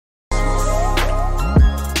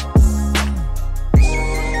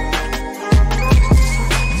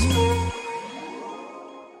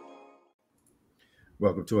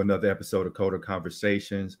Welcome to another episode of Coder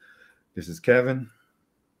Conversations. This is Kevin.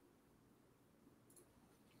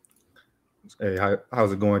 Hey,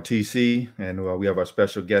 how's it going, TC? And we have our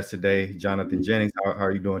special guest today, Jonathan Jennings. How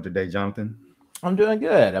are you doing today, Jonathan? I'm doing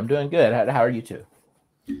good. How are you two?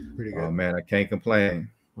 Pretty Oh good. man, I can't complain.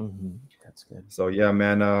 That's good. So yeah,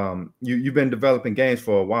 man, you've been developing games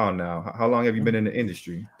for a while now. How long have you been in the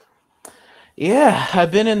industry? Yeah,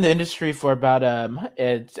 I've been in the industry for about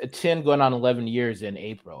it's 10 going on 11 years in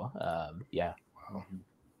April. Yeah. Wow.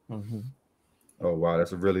 hmm Oh wow,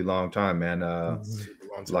 that's a really long time, man. hmm Super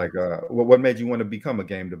long time. Like, what made you want to become a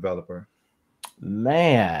game developer?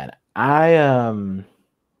 Man, man,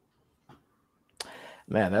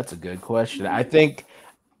 that's a good question. I think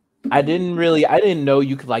I didn't know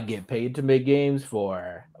you could like get paid to make games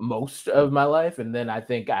for most of my life, and then I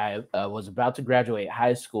think I was about to graduate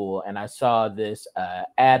high school, and I saw this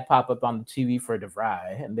ad pop up on the TV for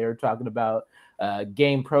DeVry, and they were talking about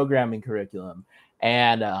game programming curriculum.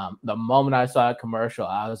 And the moment I saw a commercial,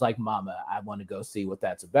 I was like, "Mama, I want to go see what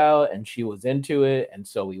that's about." And she was into it, and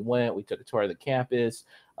so we went. We took a tour of the campus.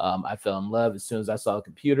 I fell in love as soon as I saw a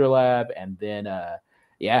computer lab, and then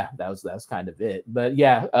yeah, that's kind of it. But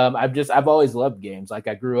yeah, I've always loved games. Like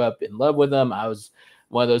I grew up in love with them. I was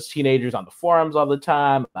one of those teenagers on the forums all the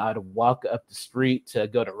time. I'd walk up the street to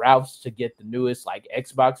go to Ralph's to get the newest like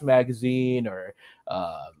Xbox magazine or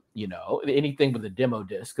anything with a demo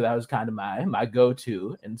disc. That was kind of my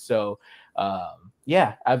go-to. And so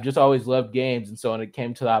yeah, I've just always loved games. And so when it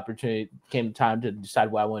came to the opportunity, came time to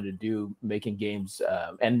decide what I wanted to do, making games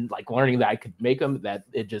and like learning that I could make them, that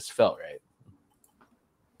it just felt right.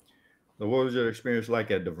 So what was your experience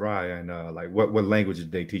like at DeVry, and like what languages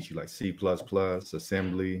did they teach you, like C++,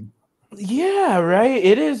 assembly? Yeah, right.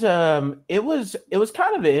 It was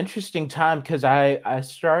kind of an interesting time because I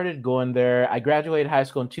started going there. I graduated high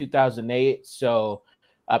school in 2008, so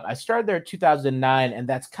I started there in 2009, and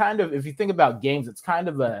that's kind of, if you think about games, it's kind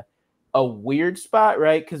of a weird spot,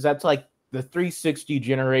 right? Because that's like the 360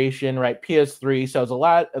 generation, right? PS3. So it's a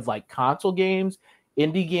lot of like console games.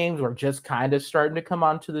 Indie games were just kind of starting to come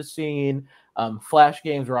onto the scene. Flash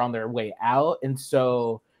games were on their way out, and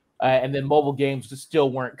so and then mobile games just still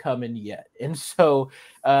weren't coming yet. And so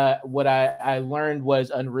what I learned was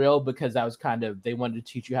Unreal, because I was kind of, they wanted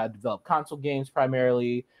to teach you how to develop console games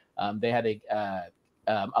primarily. They had for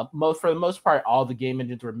the most part, all the game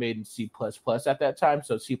engines were made in C++ at that time.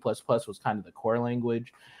 So C++ was kind of the core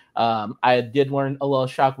language. I did learn a little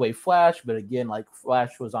Shockwave Flash, but again, like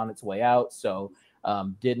Flash was on its way out. So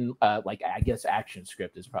didn't like, I guess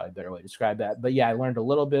ActionScript is probably a better way to describe that. But yeah, I learned a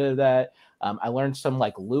little bit of that. I learned some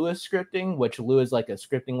like Lua scripting, which Lua is like a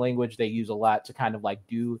scripting language they use a lot to kind of like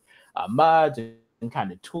do mods and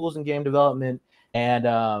kind of tools in game development. And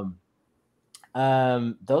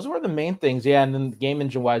those were the main things. Yeah, and then game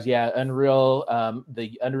engine wise, yeah, Unreal,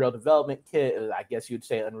 the Unreal development kit, I guess you'd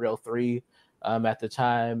say Unreal 3 at the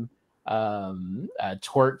time.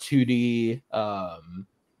 Tort 2D.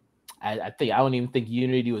 I don't even think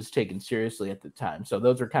Unity was taken seriously at the time. So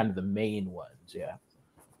those are kind of the main ones. Yeah.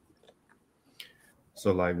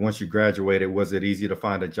 So like once you graduated, was it easy to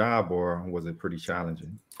find a job or was it pretty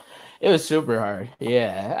challenging? It was super hard.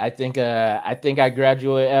 Yeah. I think I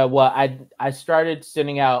graduated. Well, I started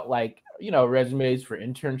sending out like, resumes for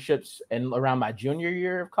internships and around my junior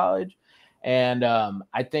year of college. And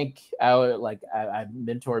I think I would like, I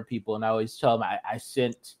mentored people, and I always tell them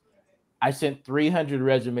I sent 300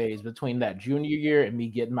 resumes between that junior year and me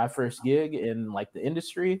getting my first gig in like the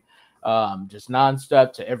industry, just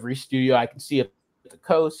nonstop to every studio I could see up the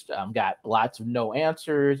coast. Got lots of no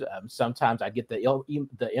answers. Sometimes I get the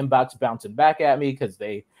inbox bouncing back at me because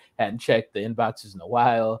they hadn't checked the inboxes in a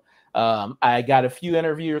while. I got a few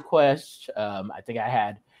interview requests. I think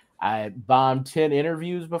I bombed 10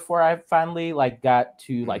 interviews before I finally like got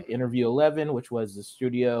to like interview 11, which was the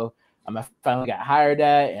studio I finally got hired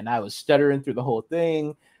at, and I was stuttering through the whole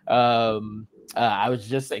thing. I was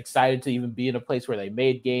just excited to even be in a place where they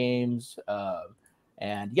made games.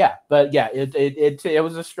 And yeah, but yeah, it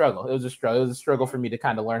was a struggle. It was a struggle. It was a struggle for me to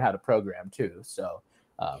kind of learn how to program too. So,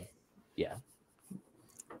 yeah.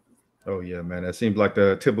 Oh yeah, man. That seems like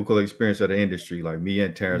the typical experience of the industry. Like me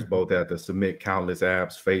and Terrence Mhm. both had to submit countless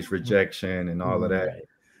apps, face rejection, and all of that.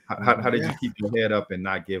 Right. How did you Yeah. keep your head up and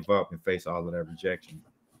not give up and face all of that rejection?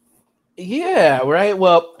 Yeah, right.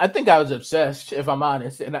 Well, I think I was obsessed, if I'm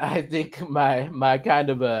honest, and I think my kind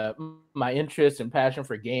of my interest and passion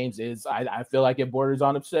for games is I feel like it borders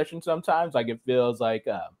on obsession sometimes. Like it feels like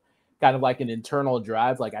kind of like an internal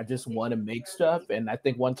drive. Like I just want to make stuff, and I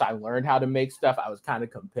think once I learned how to make stuff, I was kind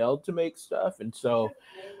of compelled to make stuff, and so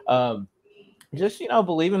um, Just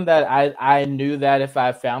believing that I knew that if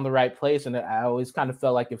I found the right place, and I always kind of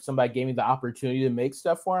felt like if somebody gave me the opportunity to make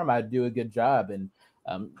stuff for them, I'd do a good job. And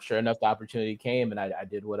sure enough, the opportunity came, and I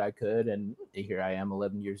did what I could, and here I am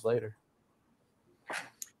 11 years later.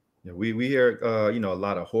 Yeah, we hear a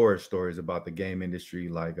lot of horror stories about the game industry,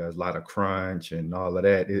 like a lot of crunch and all of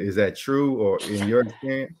that. Is that true, or in your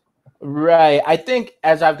experience? Right. I think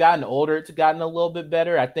as I've gotten older, it's gotten a little bit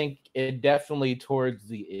better. I think it definitely towards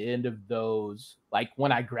the end of those, like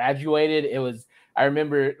when I graduated, I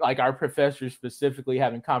remember like our professors specifically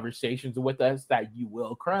having conversations with us that you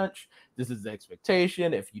will crunch. This is the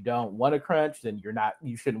expectation. If you don't want to crunch, then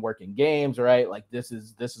you shouldn't work in games, right? Like this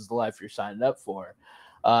is the life you're signing up for.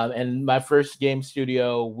 And my first game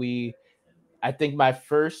studio, I think my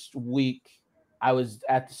first week I was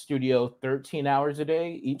at the studio 13 hours a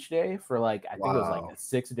day each day for like I think it was like Wow. a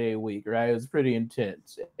 6 day week, right? It was pretty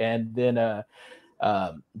intense. And then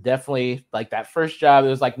definitely like that first job, it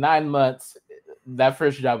was like 9 months. That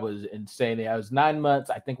first job was insane. I was 9 months.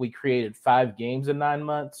 I think we created 5 games in 9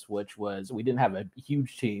 months, which was we didn't have a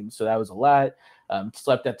huge team, so that was a lot.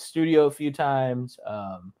 Slept at the studio a few times.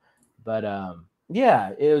 But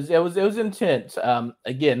yeah, it was intense.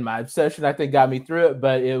 Again, my obsession I think got me through it,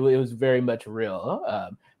 but it was very much real.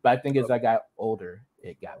 But I think as I got older,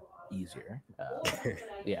 it got easier.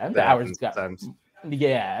 Yeah, That happens sometimes.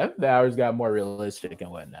 the hours got more realistic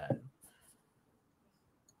and whatnot.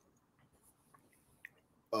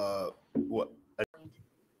 What?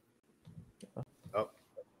 Oh,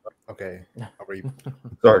 okay. How are you?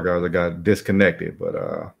 Sorry, guys, I got disconnected, but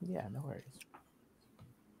Yeah, no worries.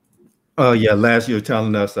 yeah, last you were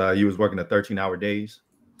telling us you was working the 13-hour days.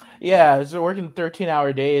 Yeah, so working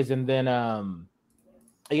 13-hour days, and then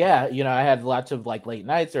yeah, I had lots of like late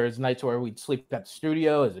nights. There was nights where we'd sleep at the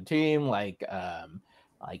studio as a team, like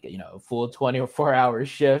full 24-hour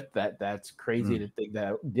shift. That's crazy Mm. to think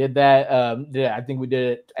that did that. Yeah, I think we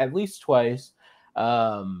did it at least twice.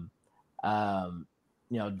 Um, um,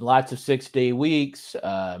 lots of 6-day weeks.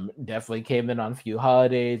 Definitely came in on a few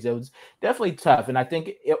holidays. It was definitely tough, and I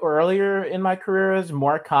think earlier in my career is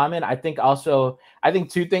more common. I think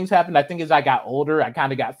two things happened. I think as I got older, I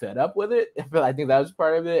kind of got fed up with it. But I think that was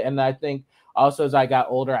part of it, and I think also as I got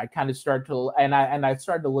older, I kind of started to and I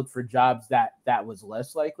started to look for jobs that was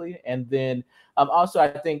less likely, and then also I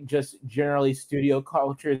think just generally studio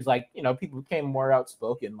culture is like people became more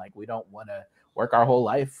outspoken. Like we don't want to work our whole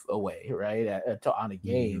life away, right, on a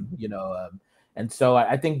game, Mhm. and so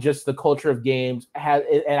I think just the culture of games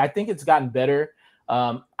and I think it's gotten better.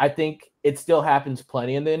 I think it still happens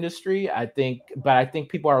plenty in the industry. But I think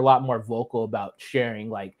people are a lot more vocal about sharing,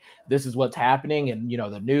 like this is what's happening, and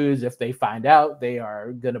the news. If they find out, they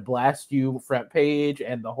are gonna blast you front page,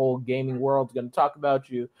 and the whole gaming world's gonna talk about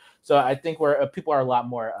you. So I think where people are a lot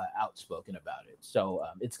more outspoken about it. So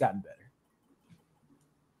it's gotten better.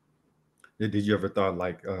 Did you ever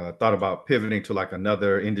thought about pivoting to like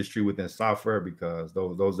another industry within software because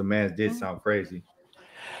those demands did sound crazy.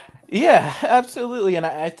 Yeah, absolutely. And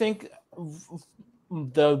I think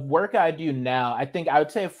the work I do now, I think I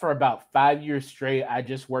would say for about 5 years straight, I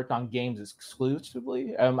just worked on games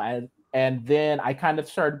exclusively. And then I kind of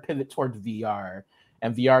started to pivot towards VR,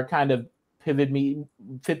 and VR kind of pivoted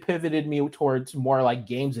me towards more like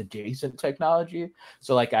games adjacent technology.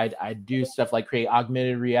 So like I do stuff like create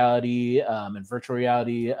augmented reality and virtual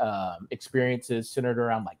reality experiences centered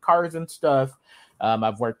around like cars and stuff.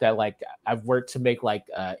 I've worked to make like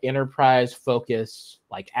enterprise focus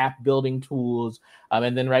like app building tools.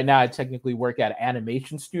 And then right now I technically work at an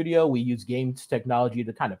animation studio. We use games technology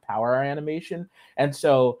to kind of power our animation. And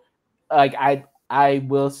so like I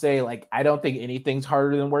will say like I don't think anything's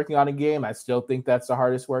harder than working on a game. I still think that's the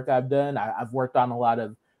hardest work I've done. I've worked on a lot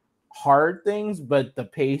of hard things, but the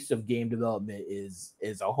pace of game development is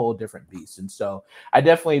a whole different beast. And so I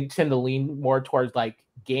definitely tend to lean more towards like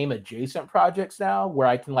game adjacent projects now where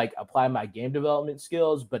I can like apply my game development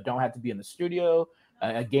skills but don't have to be in the studio,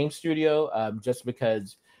 a game studio, just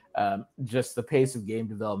because just the pace of game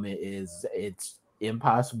development it's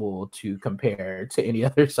impossible to compare to any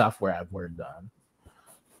other software I've worked on.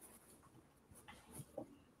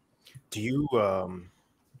 Do you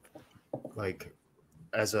like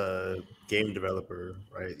as a game developer,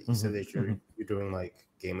 right? You said Mhm, that you're mhm, you're doing like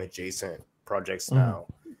game adjacent projects mhm, now.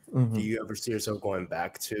 Do mhm. you ever see yourself going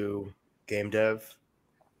back to game dev?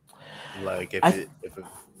 Like I th- if it,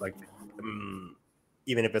 like um,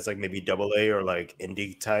 even if it's like maybe double A or like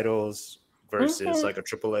indie titles versus mhm. like a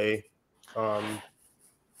triple A um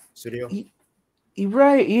studio?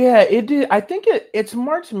 Right, yeah, it did. I think it's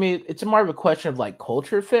more to me, it's more of a question of like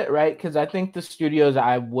culture fit, right? Because I think the studios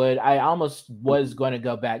I almost was going to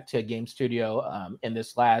go back to a game studio in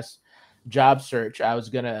this last job search. I was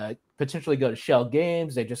gonna potentially go to Shell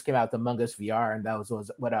Games. They just came out with Among Us VR, and that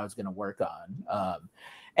was what I was gonna work on.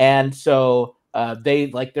 And so they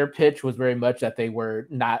like their pitch was very much that they were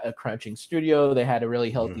not a crunching studio. They had a really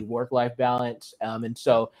healthy work-life balance. And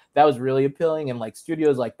so that was really appealing. And like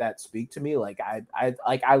studios like that speak to me. Like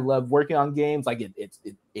I love working on games. Like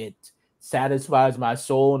it satisfies my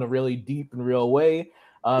soul in a really deep and real way.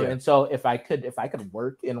 Yeah. And so if I could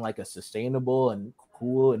work in like a sustainable and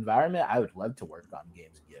cool environment, I would love to work on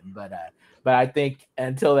games again. But I think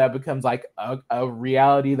until that becomes like a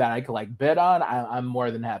reality that I could like bet on, I'm more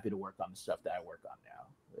than happy to work on the stuff that I work on now.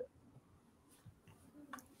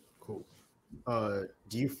 Cool.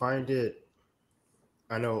 Do you find it?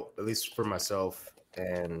 I know, at least for myself,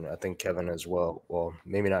 and I think Kevin as well. Well,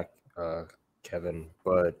 maybe not Kevin,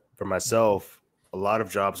 but for myself, a lot of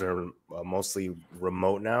jobs are mostly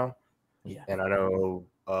remote now, Yeah. and I know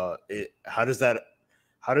it. How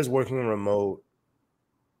does working remote?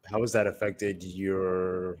 How has that affected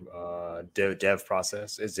your dev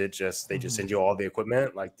process? Is it just they just Mhm. send you all the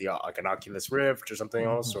equipment, like the like an Oculus Rift or something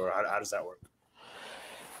else, Mhm. or how does that work?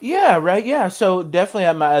 Yeah, right. Yeah. So definitely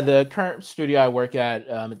at the current studio I work at,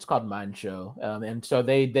 it's called Mind Show. And so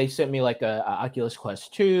they sent me like a Oculus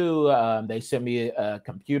Quest 2. They sent me a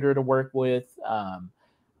computer to work with.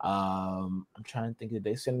 I'm trying to think, did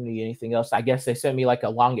they send me anything else? I guess they sent me like a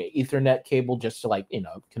long Ethernet cable just to like,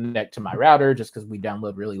 connect to my router just because we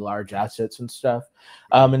download really large assets and stuff.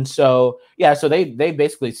 And so yeah, so they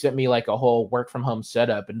basically sent me like a whole work from home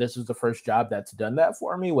setup, and this is the first job that's done that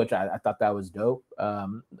for me, which I thought that was dope.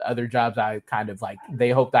 Other jobs I kind of like they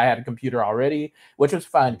hoped I had a computer already, which was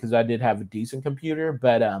fine because I did have a decent computer,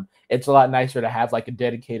 but it's a lot nicer to have like a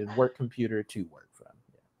dedicated work computer to work from.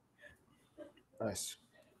 Nice,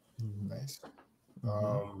 Yeah. nice.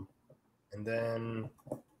 Hmm. And then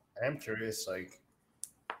I am curious, like,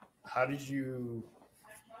 how did you?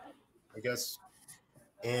 I guess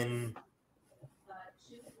in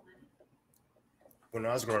when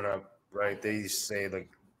I was growing up, right? They used to say like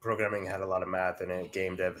programming had a lot of math in it,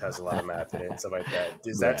 game dev has a lot of math in it, and stuff like that.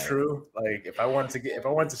 Is that Right. true? Like, if I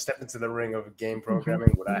wanted to step into the ring of game Hmm.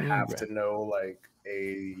 programming, would I have Right. to know like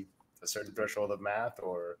a certain threshold of math,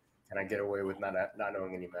 or can I get away with not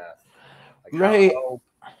knowing any math? Like, Right.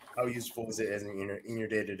 how useful is it in your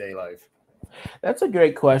day to day life? That's a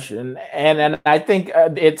great question, and I think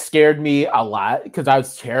it scared me a lot because I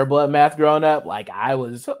was terrible at math growing up. Like I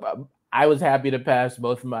was happy to pass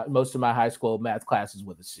most of my high school math classes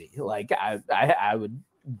with a C. Like I would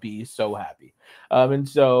be so happy, and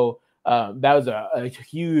so that was a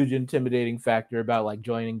huge intimidating factor about like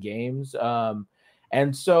joining games.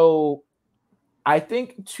 And so I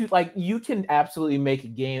think to like you can absolutely make a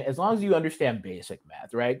game as long as you understand basic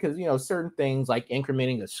math, right? Because certain things like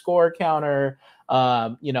incrementing a score counter,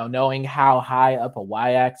 knowing how high up a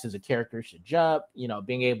y-axis a character should jump,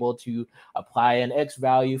 being able to apply an x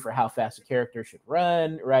value for how fast a character should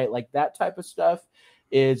run, right? Like that type of stuff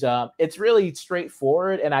is it's really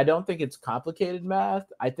straightforward, and I don't think it's complicated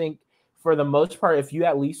math. I think for the most part, if you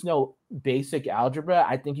at least know basic algebra,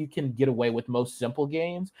 I think you can get away with most simple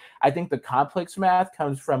games. I think the complex math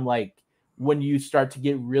comes from like when you start to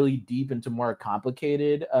get really deep into more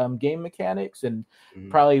complicated game mechanics. And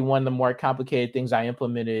Mm-hmm. probably one of the more complicated things I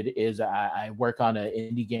implemented is I work on an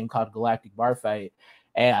indie game called Galactic Bar Fight,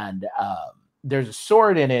 and there's a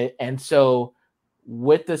sword in it. And so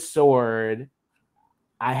with the sword,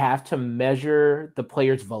 I have to measure the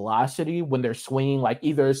player's velocity when they're swinging like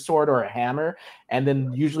either a sword or a hammer, and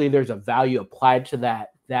then usually there's a value applied to that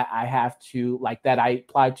I have to like that I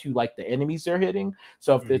apply to like the enemies they're hitting.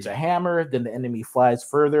 So if it's Mm-hmm. a hammer, then the enemy flies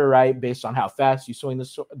further, right, based on how fast you swing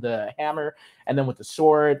the hammer. And then with the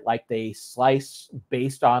sword, like they slice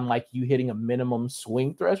based on like you hitting a minimum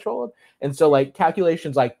swing threshold. And so like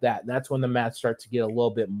calculations like that, that's when the math starts to get a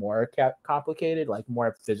little bit more complicated, like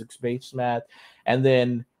more physics based math. And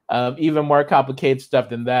then even more complicated stuff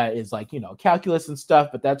than that is like, calculus and stuff.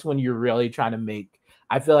 But that's when you're really trying to make,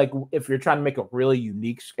 I feel like if you're trying to make a really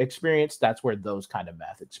unique experience, that's where those kind of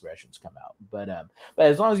math expressions come out. But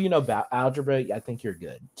as long as you know about algebra, I think you're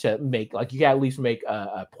good to make, like, you can at least make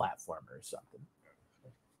a platformer or something.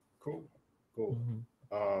 Cool, cool.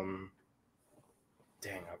 Mhm. Um,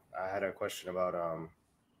 dang, I had a question about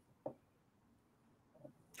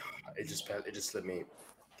it just slipped me.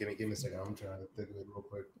 Give me a second. I'm trying to think of it real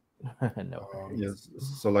quick. No Um, worries.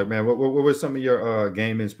 Yes. So, like, man, what were some of your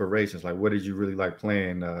game inspirations? Like, what did you really like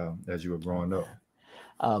playing as you were growing up?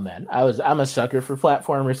 Oh man, I'm a sucker for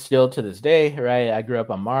platformers still to this day, right? I grew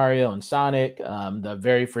up on Mario and Sonic. The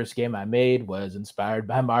very first game I made was inspired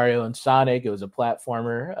by Mario and Sonic. It was a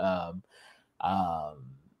platformer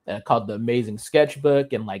called The Amazing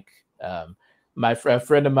Sketchbook, and like a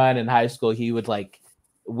friend of mine in high school, he would like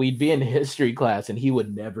we'd be in history class and he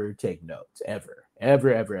would never take notes ever,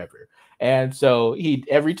 ever, ever, ever. And so he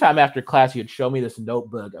every time after class he would show me this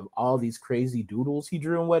notebook of all these crazy doodles he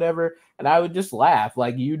drew and whatever, and I would just laugh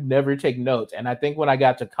like you'd never take notes. And I think when I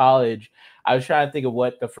got to college, I was trying to think of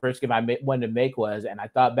what the first game I wanted to make was, and I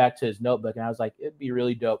thought back to his notebook, and I was like, it'd be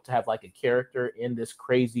really dope to have like a character in this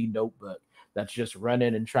crazy notebook that's just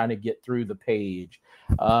running and trying to get through the page.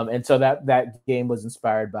 And so that game was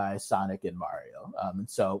inspired by Sonic and Mario. And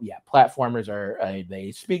so yeah, platformers are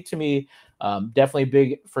they speak to me. Definitely a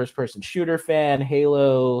big first person shooter fan.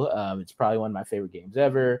 Halo. It's probably one of my favorite games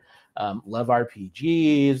ever. Love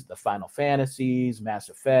RPGs, the Final Fantasies, Mass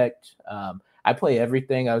Effect. I play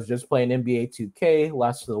everything. I was just playing NBA 2K,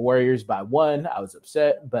 lost to the Warriors by 1. I was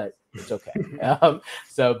upset, but it's okay.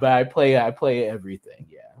 But I play everything.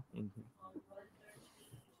 Yeah. Mm-hmm.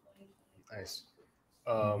 Nice.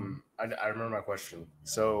 I remember my question.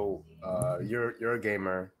 So, you're a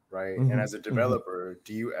gamer, right? Mm-hmm. And as a developer, have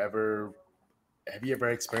you ever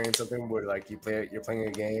experienced something where like you're playing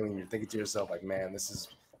a game and you're thinking to yourself like, man, this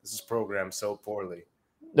is programmed so poorly,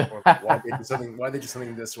 or why they do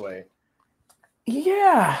something this way?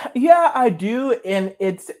 Yeah, I do, and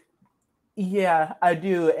I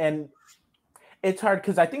do, and it's hard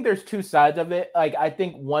because I think there's two sides of it. Like I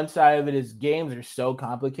think one side of it is games are so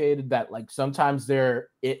complicated that like sometimes there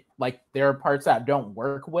are parts that don't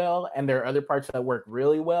work well and there are other parts that work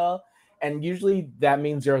really well. And usually that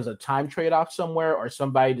means there's a time trade-off somewhere or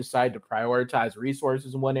somebody decided to prioritize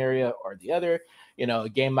resources in one area or the other. A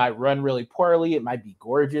game might run really poorly, it might be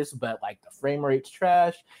gorgeous, but like the frame rate's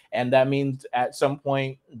trash. And that means at some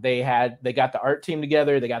point they got the art team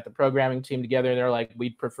together, they got the programming team together, and they're like,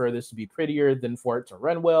 we'd prefer this to be prettier than for it to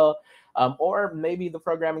run well. Or maybe the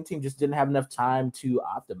programming team just didn't have enough time to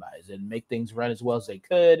optimize and make things run as well as they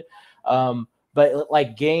could. But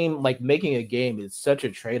like making a game is such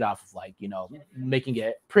a trade-off of like, making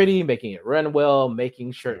it pretty, making it run well,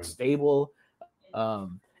 making sure it's stable.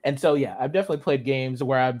 And so yeah, I've definitely played games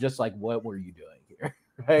where I'm just like, what were you doing here?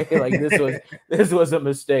 Right? Like this was a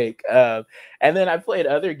mistake. And then I played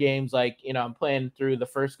other games like, I'm playing through the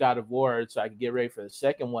first God of War so I could get ready for the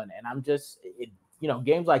second one. And I'm just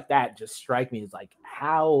games like that just strike me as like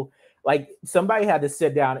how like somebody had to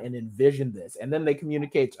sit down and envision this, and then they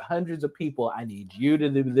communicate to hundreds of people. I need you to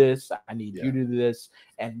do this. I need you to do this,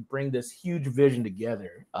 and bring this huge vision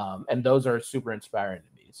together. And those are super inspiring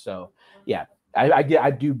to me. So yeah, I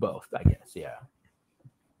do both, I guess. Yeah.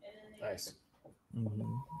 Nice. Mm-hmm.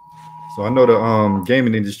 So I know the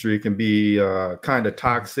gaming industry can be kind of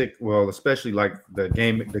toxic. Well, especially like the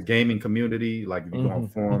gaming community. Like if you go on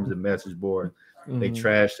forums and message boards, they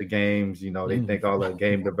trash the games. They think all the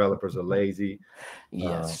game developers are lazy.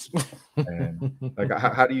 Yes. And like,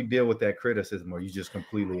 how do you deal with that criticism, or you just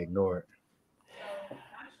completely ignore it?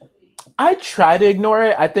 I try to ignore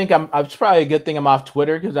it. I think it's probably a good thing I'm off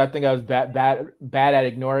Twitter because I think I was bad at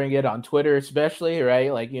ignoring it on Twitter, especially,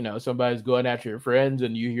 right? Like, somebody's going after your friends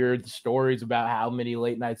and you hear the stories about how many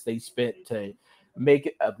late nights they spent to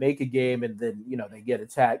make a game, and then they get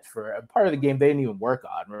attacked for a part of the game they didn't even work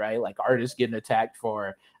on, right? Like artists getting attacked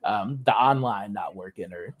for the online not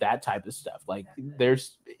working or that type of stuff. Like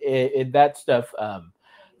there's that stuff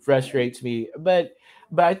frustrates me, but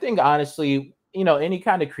I think honestly, any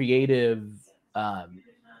kind of creative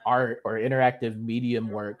art or interactive medium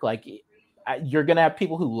work, like you're gonna have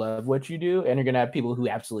people who love what you do, and you're gonna have people who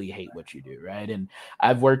absolutely hate what you do, right? And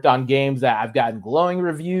I've worked on games that I've gotten glowing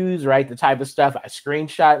reviews, right? The type of stuff I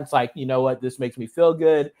screenshot. It's like, you know what, this makes me feel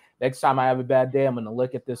good. Next time I have a bad day, I'm gonna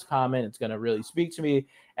look at this comment. It's gonna really speak to me.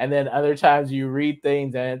 And then other times you read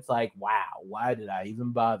things and it's like, wow, why did I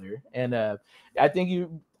even bother? And I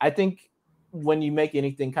think when you make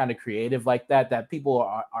anything kind of creative like that people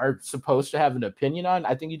are supposed to have an opinion on,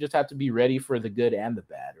 I think you just have to be ready for the good and the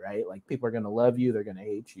bad, right? Like people are going to love you, they're going to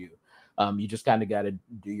hate you. You just kind of got to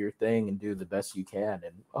do your thing and do the best you can,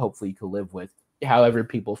 and hopefully you can live with however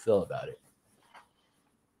people feel about it.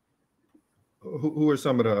 Who are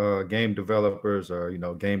some of the game developers or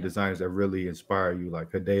game designers that really inspire you,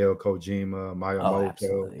 like Hideo Kojima, Miyamoto?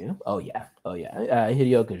 Absolutely. Oh yeah.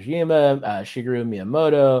 Hideo Kojima, Shigeru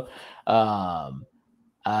Miyamoto,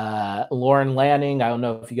 Lauren Lanning. I don't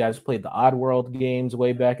know if you guys played the Oddworld games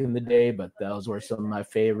way back in the day, but those were some of my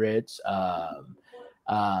favorites.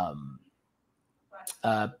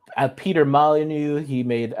 Peter Molyneux, he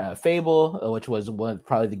made Fable, which was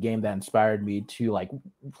probably the game that inspired me to like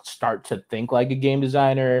start to think like a game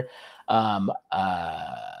designer. How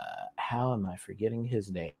am I forgetting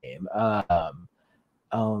his name?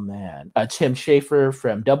 Oh man, Tim Schafer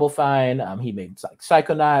from Double Fine. He made like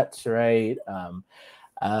Psychonauts, right?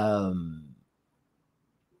 Um,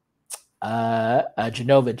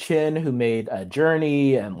 Genova Chin, who made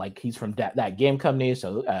Journey, and like he's from that game company.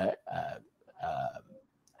 So I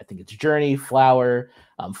think it's Journey, Flower,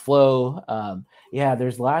 Flow. Yeah,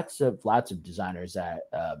 there's lots of designers that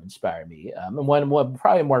inspire me. And one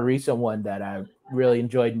probably more recent one that I really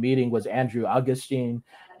enjoyed meeting was Andrew Augustine.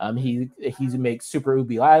 He makes Super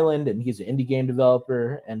Ubi Island, and he's an indie game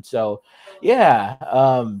developer. And so, yeah,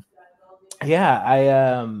 I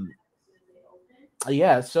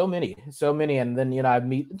yeah, so many, and then I've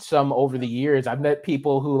met some over the years. I've met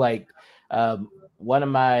people who like one of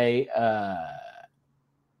my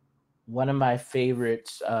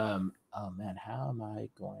favorites. Oh man, how am I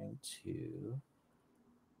going to?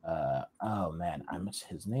 Oh man,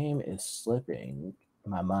 his name is slipping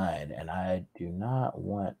my mind, and I do not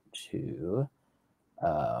want to.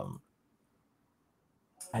 Um,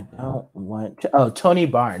 I don't want to. Oh, Tony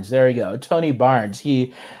Barnes. There we go. Tony Barnes.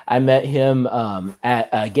 I met him at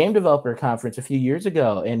a game developer conference a few years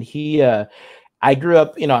ago, and I grew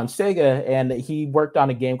up, on Sega, and he worked on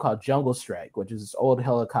a game called Jungle Strike, which is this old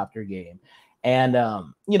helicopter game. And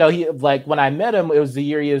he like when I met him, it was the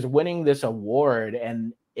year he was winning this award,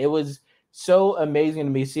 and it was so amazing to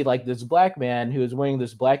me see like this black man who was winning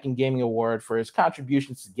this Black in Gaming award for his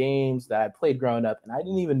contributions to games that I played growing up, and I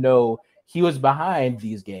didn't even know he was behind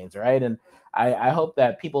these games, right? And I hope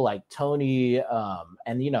that people like Tony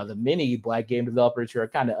and the many black game developers who are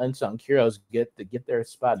kind of unsung heroes get their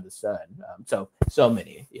spot in the sun. So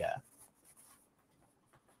many, yeah.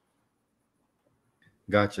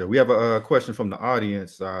 Gotcha. We have a question from the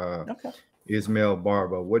audience. Okay. Ismail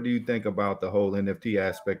Barba, what do you think about the whole NFT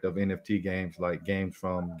aspect of NFT games, like games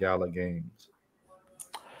from Gala Games?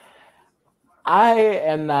 I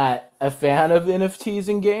am not a fan of NFTs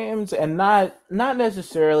in games, and not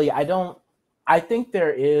necessarily. I think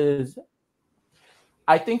there is.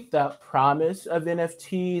 I think the promise of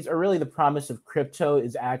NFTs, or really the promise of crypto,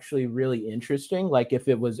 is actually really interesting. Like if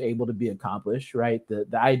it was able to be accomplished, right? The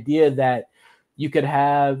idea that you could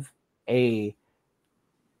have a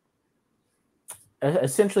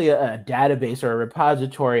essentially a database or a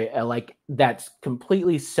repository like that's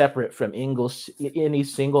completely separate from any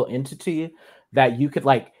single entity, that you could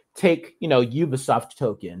like take Ubisoft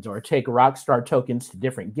tokens or take Rockstar tokens to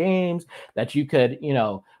different games, that you could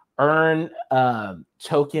earn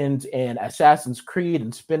tokens in Assassin's Creed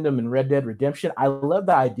and spend them in Red Dead Redemption. I love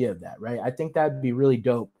the idea of that, right? I think that'd be really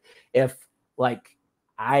dope if like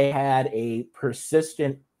I had a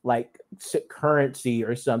persistent like currency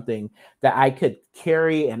or something that I could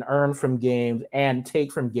carry and earn from games and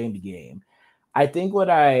take from game to game. I think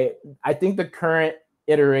I think the current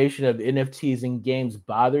iteration of NFTs in games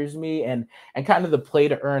bothers me, and kind of the play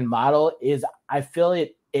to earn model is I feel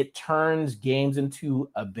it turns games into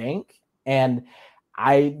a bank, and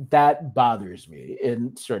that bothers me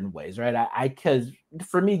in certain ways, right? I because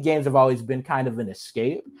for me games have always been kind of an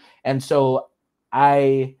escape, and so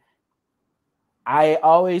I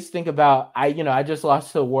always think about I just lost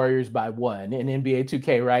to the Warriors by 1 in NBA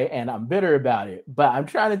 2K, right? And I'm bitter about it. But I'm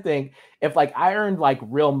trying to think if like I earned like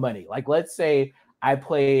real money. Like let's say I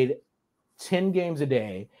played 10 games a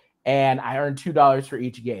day and I earned $2 for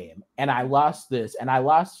each game, and I lost this and I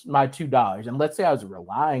lost my $2. And let's say I was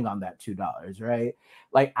relying on that $2, right?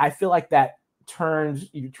 Like I feel like that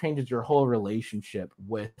changes your whole relationship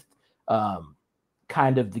with um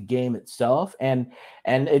kind of the game itself, and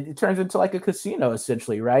it turns into like a casino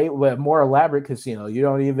essentially, right? With a more elaborate casino, you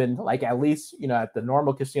don't even like, at least at the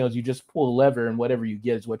normal casinos you just pull a lever and whatever you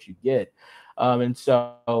get is what you get. And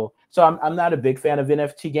so I'm not a big fan of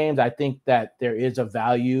NFT games. I think that there is a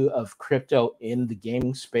value of crypto in the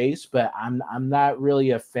gaming space, but I'm not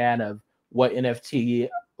really a fan of what NFT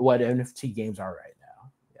games are right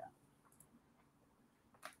now. Yeah.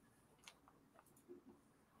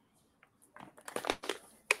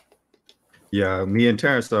 Yeah, me and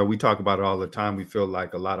Terrence, we talk about it all the time. We feel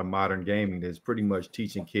like a lot of modern gaming is pretty much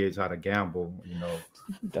teaching kids how to gamble.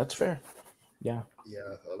 That's fair. Yeah.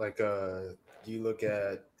 Yeah, like you look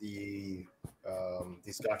at these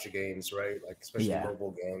gotcha games, right? Like especially Yeah.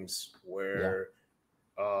 mobile games where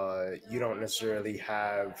you don't necessarily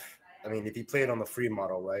have. I mean, if you play it on the free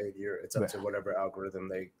model, right? It's up to whatever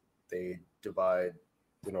algorithm they divide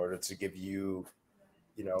in order to give you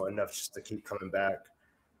enough just to keep coming back.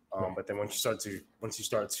 But then once you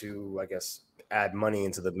start to, I guess, add money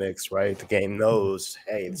into the mix, right? The game knows,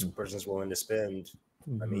 hey, this person's willing to spend.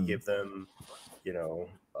 Let me give them, you know,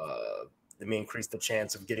 let me increase the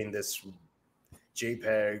chance of getting this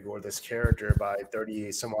JPEG or this character by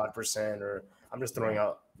 30 some odd percent, or I'm just throwing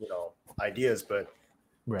out, ideas, but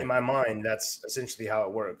in my mind, that's essentially how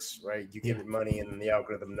it works, right? You give it money, and then the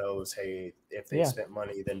algorithm knows, hey, if they spent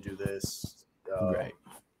money, then do this. Right.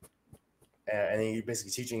 And then you're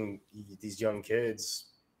basically teaching these young kids,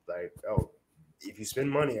 like, oh, if you spend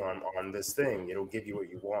money on this thing, it'll give you what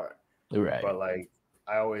you want. Right. But like,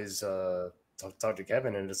 I always talk to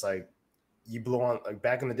Kevin, and it's like, you blow on, like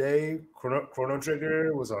back in the day, Chrono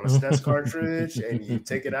Trigger was on a SNES cartridge, and you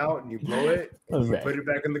take it out and you blow it, and you put it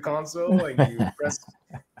back in the console, and you press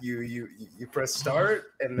you press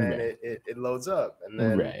start, and then it loads up, and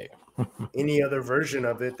then any other version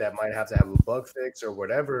of it that might have to have a bug fix or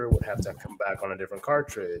whatever would have to come back on a different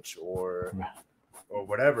cartridge or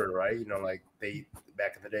whatever, right? Like they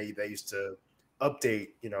back in the day, they used to update,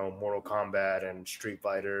 Mortal Kombat and Street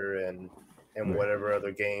Fighter and whatever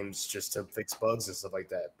other games just to fix bugs and stuff like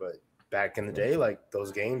that. But back in the day, like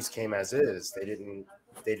those games came as is. They didn't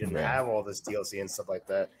have all this DLC and stuff like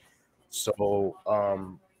that. So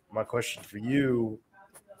my question for you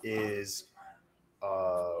is,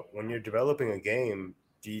 when you're developing a game,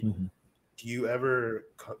 do you ever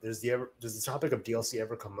does the topic of DLC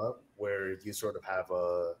ever come up where you sort of have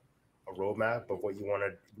a roadmap of what you want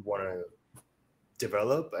to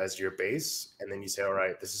develop as your base, and then you say, all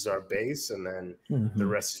right, this is our base, and then the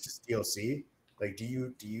rest is just DLC? Like, do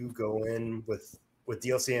you go in with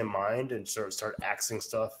DLC in mind and sort of start axing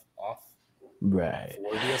stuff off for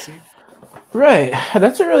DLC? Right.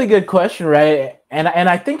 That's a really good question, right? And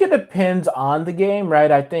I think it depends on the game,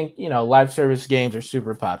 right? I think, live service games are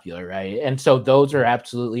super popular, right? And so those are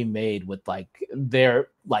absolutely made with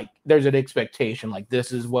there's an expectation, like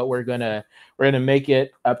this is what we're gonna make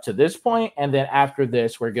it up to this point, and then after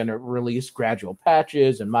this we're gonna release gradual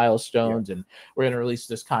patches and milestones, and we're gonna release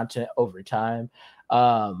this content over time.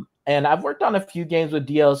 And I've worked on a few games with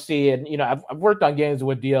DLC, and I've worked on games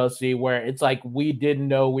with DLC where it's like we didn't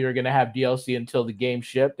know we were gonna have DLC until the game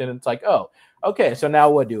shipped, and it's like, oh, okay, so now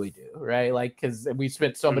what do we do, right? Like, because we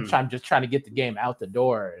spent so much time just trying to get the game out the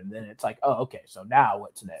door, and then it's like, oh, okay, so now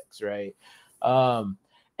what's next, right?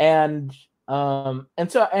 And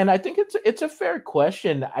I think it's a fair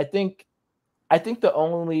question. I think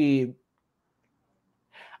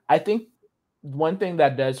one thing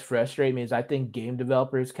that does frustrate me is I think game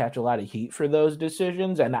developers catch a lot of heat for those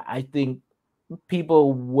decisions, and I think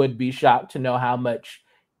people would be shocked to know how much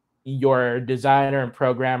your designer and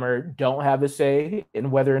programmer don't have a say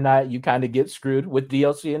in whether or not you kind of get screwed with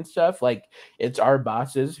DLC and stuff. Like, it's our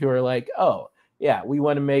bosses who are like, oh yeah, we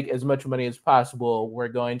want to make as much money as possible. We're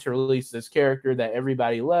going to release this character that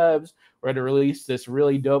everybody loves. We're going to release this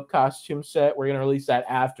really dope costume set. We're going to release that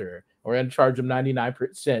after. We're going to charge them 99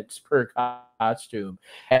 cents per costume.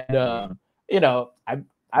 And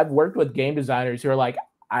I've worked with game designers who are like,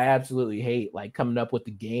 I absolutely hate like coming up with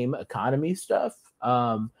the game economy stuff.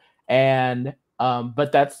 But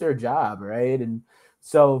that's their job, right? And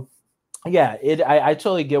so yeah, I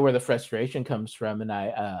totally get where the frustration comes from, and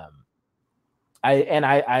I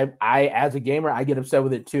as a gamer, I get upset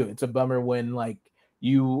with it too. It's a bummer when like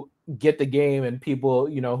you get the game and people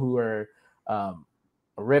who are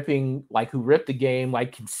who ripped the game,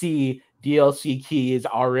 like, can see DLC keys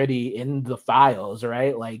already in the files,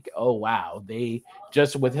 right? Like, oh wow, they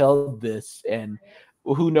just withheld this, and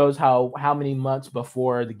who knows how many months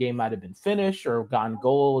before the game might have been finished or gone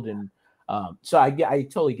gold. And so I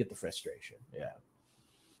totally get the frustration. Yeah.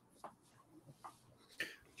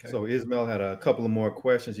 So Ismail had a couple of more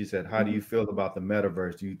questions. He said, how do you feel about the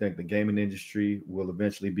metaverse? Do you think the gaming industry will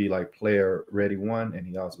eventually be like Player Ready One? And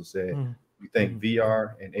he also said, you think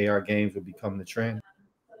VR and AR games will become the trend?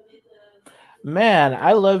 Man,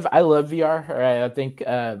 I love VR. Right? I think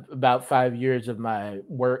about 5 years of my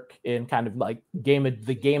work in kind of like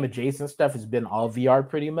the game adjacent stuff has been all VR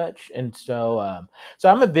pretty much, and so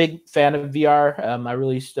I'm a big fan of VR. I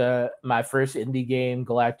released my first indie game,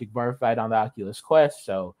 Galactic Barfight, on the Oculus Quest,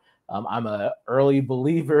 so I'm a early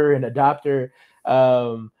believer and adopter.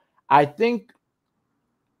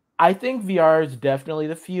 I think VR is definitely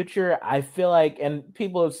the future. I feel like, and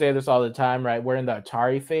people say this all the time, right? We're in the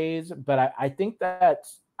Atari phase, but I think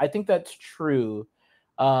that's true.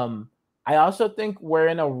 I also think we're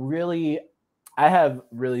in I have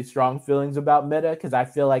really strong feelings about Meta, because I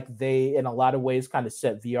feel like they, in a lot of ways, kind of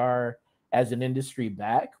set VR as an industry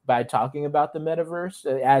back by talking about the metaverse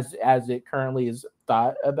as it currently is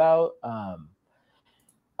thought about.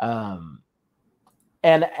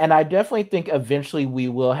 and I definitely think eventually we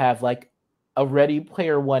will have like a Ready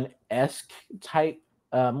Player One-esque type,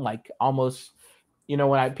 like almost,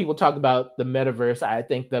 when people talk about the metaverse, I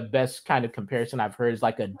think the best kind of comparison I've heard is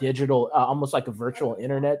like a digital, almost like a virtual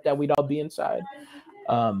internet that we'd all be inside.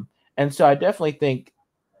 And so I definitely think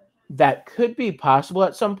that could be possible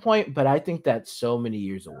at some point, but I think that's so many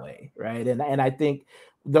years away, right? And I think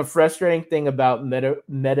the frustrating thing about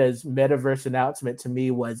Meta's metaverse announcement to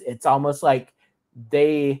me was it's almost like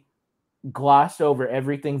they glossed over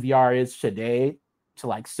everything VR is today to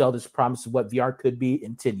like sell this promise of what VR could be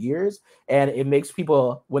in 10 years. And it makes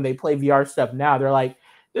people, when they play VR stuff now, they're like,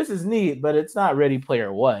 this is neat, but it's not Ready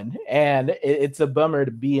Player One. And it's a bummer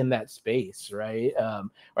to be in that space, right?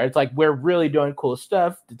 Where it's like, we're really doing cool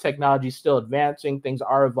stuff. The technology's still advancing, things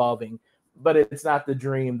are evolving, but it's not the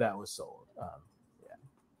dream that was sold.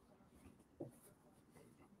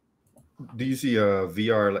 Do you see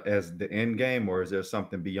VR as the end game, or is there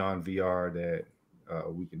something beyond VR that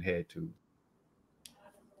we can head to?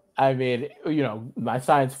 I mean, my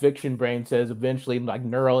science fiction brain says eventually like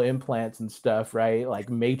neural implants and stuff, right?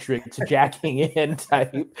 Like Matrix jacking in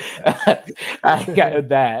type. I got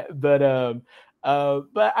that. But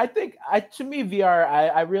I think to me, VR,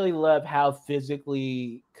 I really love how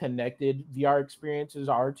physically connected VR experiences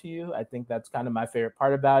are to you. I think that's kind of my favorite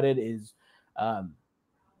part about it is,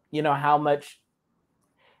 how much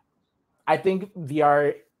I think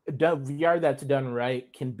VR that's done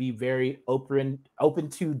right can be very open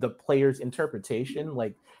to the player's interpretation.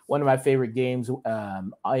 Like one of my favorite games in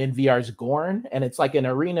VR is Gorn, and it's like an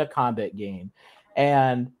arena combat game.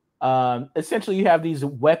 And essentially, you have these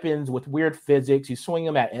weapons with weird physics. You swing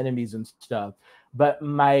them at enemies and stuff. But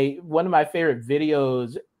one of my favorite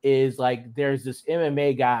videos is like there's this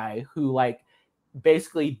MMA guy who like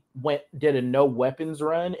basically did a no weapons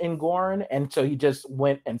run in Gorn, and so he just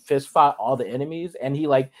went and fist fought all the enemies, and he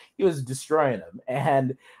was destroying them,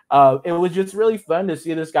 and it was just really fun to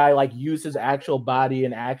see this guy like use his actual body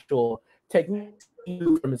and actual techniques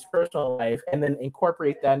from his personal life, and then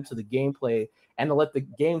incorporate that into the gameplay, and to let the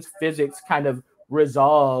game's physics kind of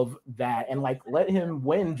resolve that, and like let him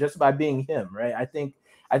win just by being him, right? I think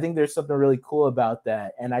there's something really cool about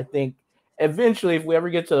that, and I think eventually, if we ever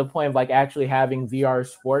get to the point of like actually having VR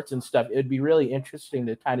sports and stuff, it'd be really interesting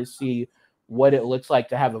to kind of see what it looks like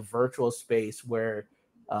to have a virtual space where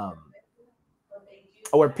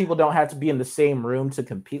people don't have to be in the same room to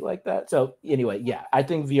compete like that. So anyway, yeah, I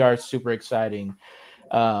think VR is super exciting.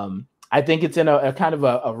 I think it's in a kind of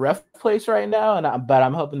a rough place right now, but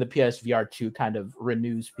I'm hoping the PSVR 2 kind of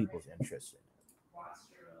renews people's interest in it.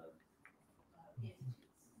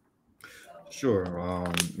 Sure.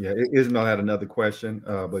 Yeah, Ismail had another question,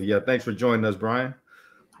 but yeah, thanks for joining us, Brian.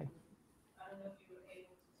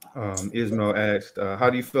 Ismail asked, "How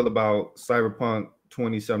do you feel about Cyberpunk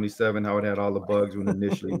 2077? How it had all the bugs when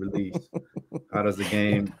initially released? How does the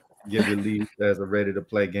game get released as a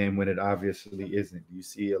ready-to-play game when it obviously isn't? Do you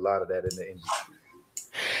see a lot of that in the industry?"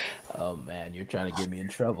 Oh man, you're trying to get me in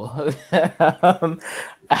trouble.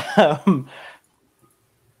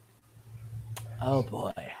 Oh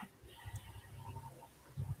boy.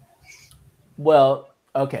 Well,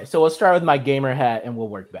 okay, so we'll start with my gamer hat and we'll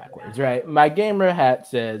work backwards, right? My gamer hat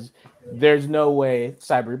says there's no way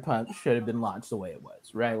Cyberpunk should have been launched the way it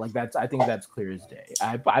was, right? Like I think that's clear as day.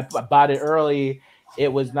 I bought it early.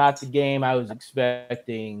 It was not the game I was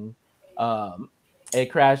expecting.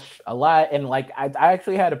 It crashed a lot, and like I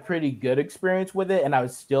actually had a pretty good experience with it, and I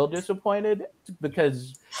was still disappointed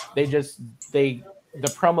because the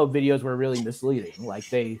promo videos were really misleading.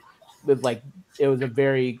 It was a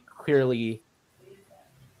very clearly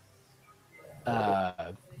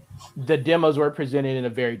the demos were presented in a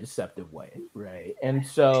very deceptive way, right? And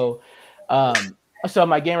so so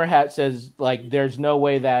my gamer hat says like there's no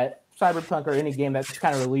way that Cyberpunk or any game that's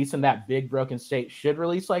kind of released in that big broken state should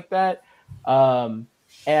release like that. And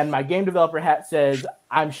my game developer hat says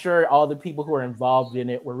I'm sure all the people who are involved in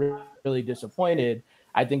it were really disappointed.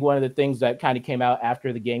 I think one of the things that kind of came out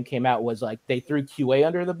after the game came out was like they threw QA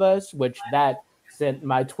under the bus, which that sent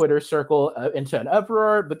my Twitter circle into an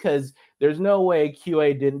uproar because there's no way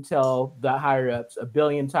QA didn't tell the higher ups a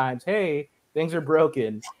billion times, hey, things are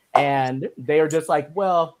broken. And they were just like,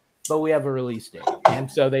 well, but we have a release date.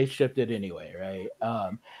 And so they shipped it anyway, right?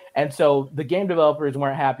 And so the game developers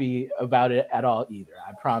weren't happy about it at all either.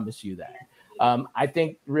 I promise you that. I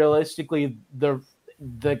think realistically,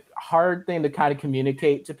 the hard thing to kind of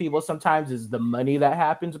communicate to people sometimes is the money that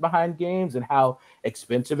happens behind games and how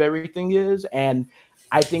expensive everything is. And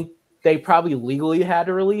I think they probably legally had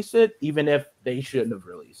to release it, even if they shouldn't have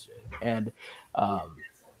released it. And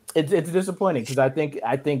it's disappointing because I think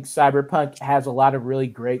Cyberpunk has a lot of really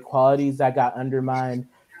great qualities that got undermined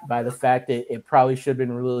by the fact that it probably should have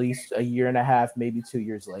been released a year and a half, maybe 2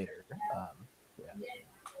 years later.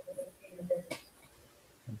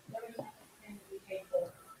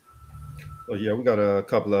 So yeah, we got a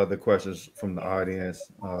couple of other questions from the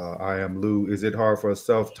audience. I am Lou. Is it hard for a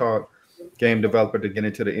self-taught game developer to get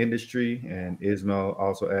into the industry? And Ismail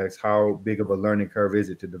also asks, how big of a learning curve is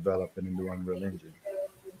it to develop in a new Unreal Engine?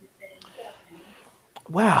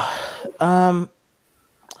 Wow.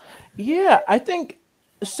 Yeah, I think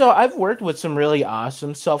so. I've worked with some really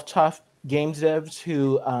awesome self-taught games devs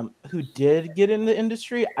who did get in the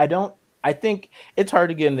industry. I think it's hard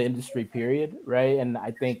to get in the industry, period, right? And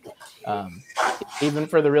I think even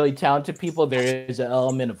for the really talented people, there is an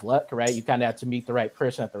element of luck, right? You kind of have to meet the right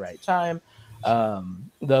person at the right time.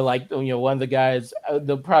 One of the guys,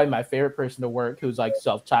 probably my favorite person to work, who's like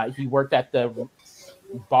self-taught. He worked at the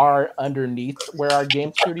bar underneath where our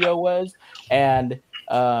game studio was, and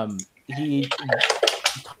he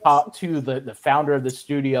talked to the founder of the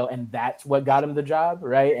studio, and that's what got him the job,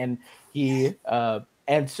 right? And he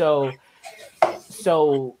and so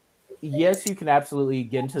yes, you can absolutely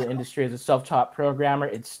get into the industry as a self-taught programmer.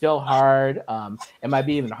 It's still hard. It might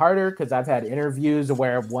be even harder because I've had interviews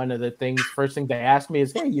where one of the first thing they ask me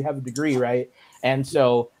is, hey, you have a degree, right? And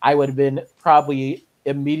so I would have been probably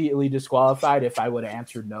immediately disqualified if I would have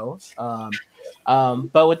answered no.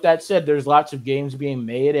 But with that said, there's lots of games being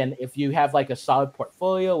made, and if you have like a solid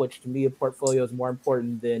portfolio, which to me a portfolio is more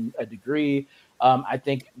important than a degree, I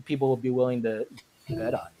think people will be willing to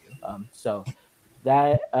bet on you. So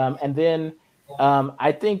that and then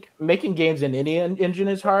I think making games in any engine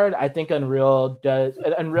is hard. I think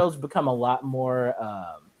Unreal's become a lot more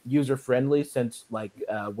user friendly since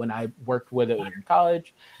when I worked with it in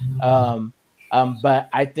college. But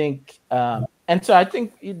I think and so I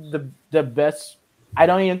think the best, I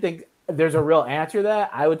don't even think there's a real answer to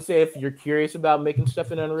that. I would say if you're curious about making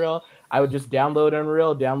stuff in Unreal, I would just download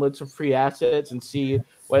Unreal, download some free assets, and see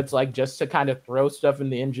what it's like just to kind of throw stuff in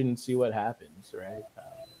the engine and see what happens, right?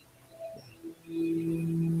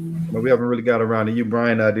 Well, we haven't really got around to you,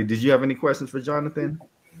 Brian. Did you have any questions for Jonathan?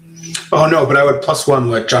 Oh, no, but I would plus one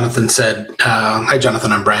what Jonathan said. Hi,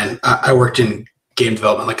 Jonathan. I'm Brian. I worked in game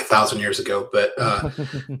development like 1,000 years ago, but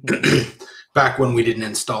back when we didn't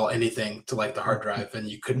install anything to like the hard drive and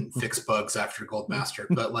you couldn't fix bugs after Gold Master.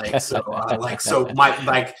 But I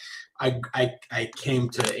came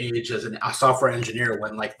to age as a software engineer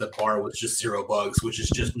when like the bar was just 0 bugs, which is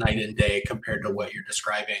just night and day compared to what you're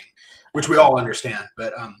describing, which we all understand.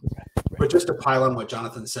 But just to pile on what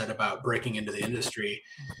Jonathan said about breaking into the industry,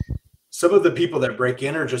 some of the people that break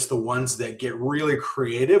in are just the ones that get really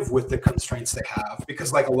creative with the constraints they have,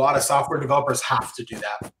 because like a lot of software developers have to do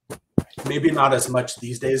that. Maybe not as much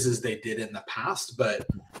these days as they did in the past, but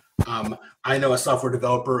I know a software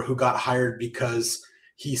developer who got hired because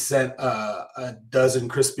he sent a dozen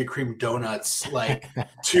Krispy Kreme donuts like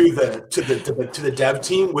to the dev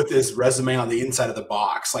team with his resume on the inside of the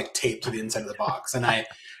box, like taped to the inside of the box. And I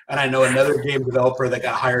know another game developer that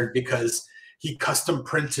got hired because he custom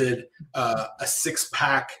printed a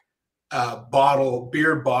 6-pack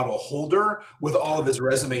beer bottle holder with all of his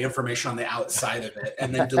resume information on the outside of it,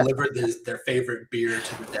 and then delivered their favorite beer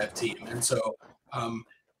to the dev team. And so,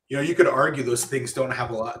 you could argue those things don't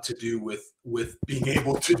have a lot to do with being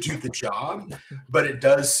able to do the job, but it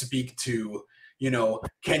does speak to,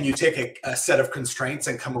 can you take a set of constraints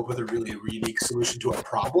and come up with a really unique solution to a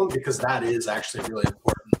problem? Because that is actually really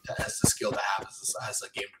important as a skill to have as a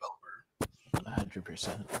game developer.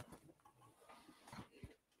 100%.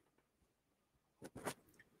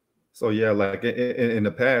 So yeah, like in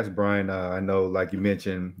the past, Brian, I know like you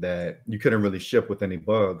mentioned that you couldn't really ship with any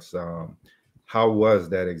bugs. How was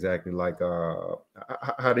that exactly? Like,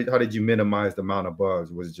 how did you minimize the amount of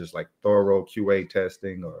bugs? Was it just like thorough QA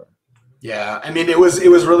testing, or? Yeah, I mean, it was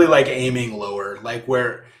really like aiming lower, like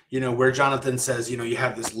where Jonathan says, you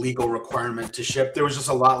have this legal requirement to ship. There was just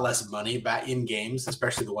a lot less money back in games,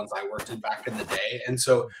 especially the ones I worked in back in the day. And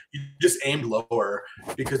so you just aimed lower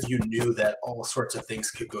because you knew that all sorts of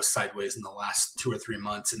things could go sideways in the last 2 or 3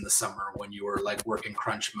 months in the summer when you were like working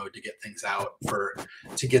crunch mode to get things out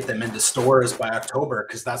to get them into stores by October,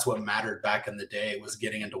 because that's what mattered back in the day, was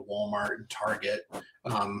getting into Walmart and Target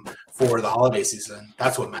for the holiday season.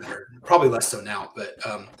 That's what mattered. Probably less so now, but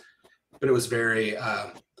it was very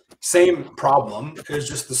same problem. It was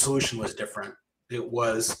just the solution was different. It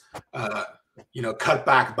was cut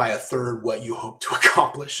back by a third what you hope to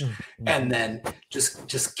accomplish, and then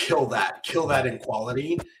just kill that in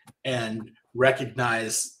quality, and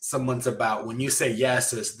recognize someone's about, when you say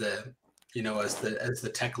yes as the as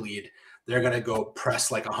the tech lead, they're gonna go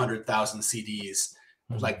press like 100,000 CDs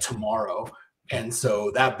like tomorrow. And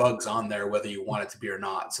so that bug's on there whether you want it to be or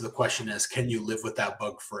not. So the question is, can you live with that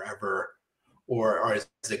bug forever? Or is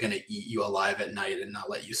it going to eat you alive at night and not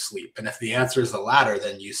let you sleep? And if the answer is the latter,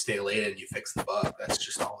 then you stay late and you fix the bug. That's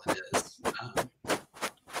just all it is.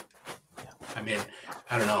 I mean,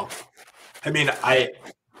 I don't know. I mean, I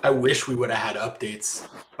wish we would have had updates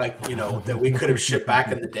like, that we could have shipped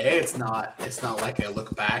back in the day. It's not like I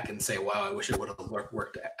look back and say, wow, I wish it would have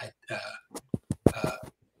worked.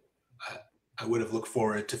 I would have looked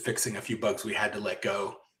forward to fixing a few bugs we had to let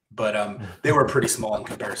go, but they were pretty small in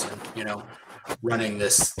comparison. Running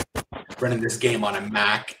this game on a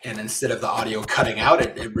Mac, and instead of the audio cutting out,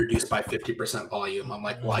 it reduced by 50% volume. I'm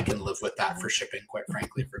like, well, I can live with that for shipping, quite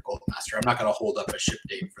frankly, for Goldmaster. I'm not going to hold up a ship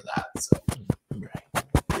date for that. So,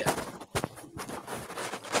 yeah.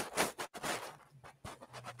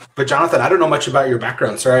 But Jonathan, I don't know much about your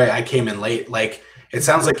background. Sorry, I came in late. Like, it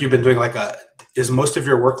sounds like you've been doing is most of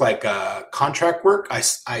your work like contract work? I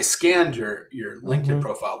scanned your LinkedIn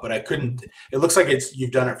profile, but I couldn't. It looks like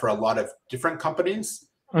you've done it for a lot of different companies.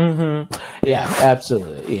 Yeah,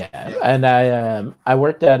 absolutely. Yeah, and I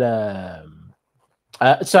worked at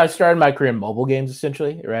so I started my career in mobile games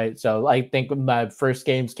essentially, right? So I think my first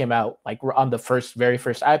games came out like on the very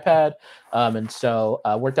first iPad, and so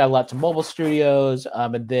I worked at lots of mobile studios,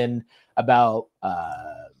 and then about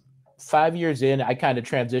 5 years in, I kind of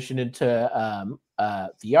transitioned into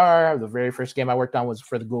VR. The very first game I worked on was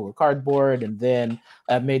for the Google Cardboard, and then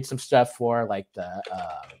I made some stuff for like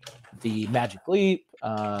the Magic Leap.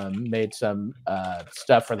 Made some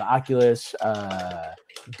stuff for the Oculus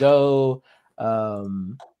Go,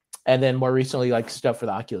 and then more recently, like stuff for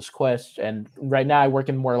the Oculus Quest. And right now, I work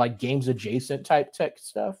in more like games adjacent type tech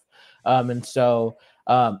stuff. And so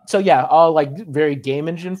yeah, all like very game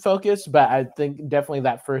engine focused, but I think definitely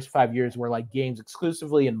that first 5 years were like games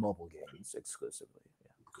exclusively and mobile games exclusively. Yeah.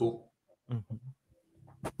 Cool.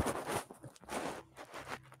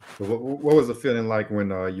 So what was the feeling like when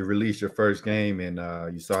you released your first game and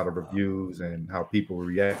you saw the reviews and how people were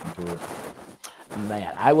reacting to it?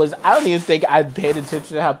 Man, I don't even think I paid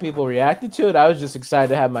attention to how people reacted to it. I was just excited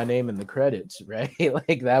to have my name in the credits, right?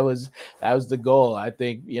 Like that was the goal. I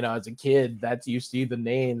think, as a kid, you see the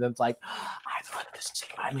name, that's like, I wanted to see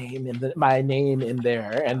my name in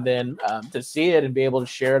there. And then to see it and be able to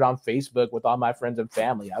share it on Facebook with all my friends and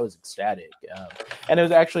family, I was ecstatic. And it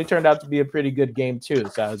was actually turned out to be a pretty good game too.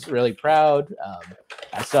 So I was really proud.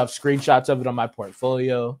 I still have screenshots of it on my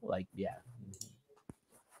portfolio. Like, yeah.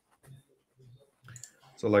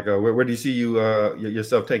 So, like, where do you see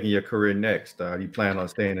yourself taking your career next? Do you plan on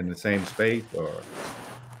staying in the same space, or?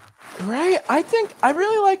 Right. I think I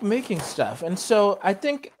really like making stuff, and so I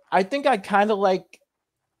think I kind of like.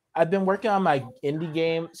 I've been working on my indie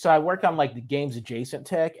game, so I work on like the games adjacent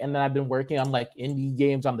tech, and then I've been working on like indie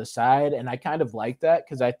games on the side, and I kind of like that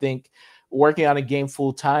because I think working on a game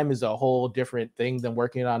full time is a whole different thing than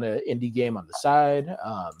working on an indie game on the side,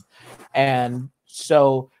 and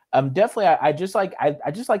so. Definitely. I just like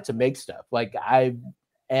to make stuff. Like I've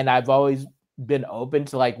always been open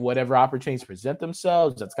to like whatever opportunities present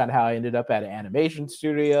themselves. That's kind of how I ended up at an animation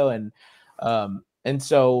studio, and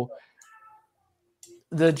so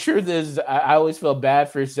the truth is, I always feel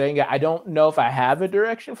bad for saying it. I don't know if I have a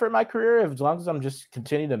direction for my career. As long as I'm just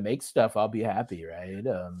continuing to make stuff, I'll be happy, right?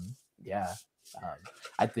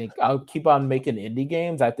 I think I'll keep on making indie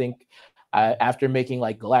games. I think. After making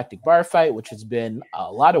like Galactic Bar Fight, which has been a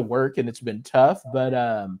lot of work and it's been tough, but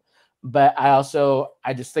I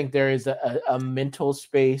just think there is a mental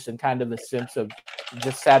space and kind of a sense of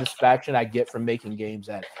just satisfaction I get from making games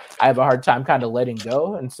that I have a hard time kind of letting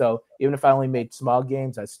go. And so even if I only made small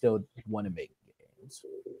games, I still want to make games.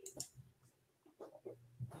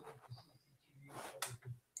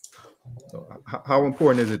 So how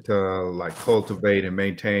important is it to like cultivate and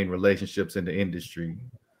maintain relationships in the industry?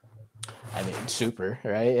 I mean, super,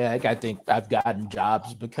 right? Like, I think I've gotten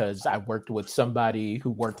jobs because I worked with somebody who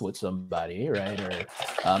worked with somebody, right? Or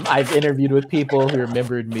I've interviewed with people who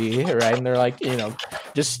remembered me, right? And they're like,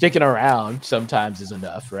 just sticking around sometimes is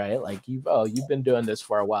enough, right? Like you've been doing this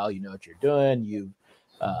for a while, you know what you're doing. You've,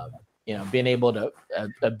 been able to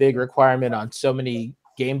a big requirement on so many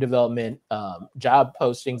game development job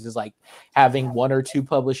postings is like having 1 or 2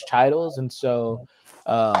 published titles, and so.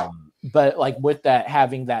 But like with that,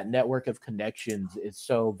 having that network of connections is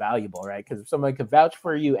so valuable, right? Because if someone can vouch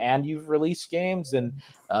for you and you've released games, then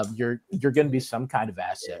you're going to be some kind of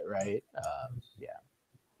asset, right? Yeah.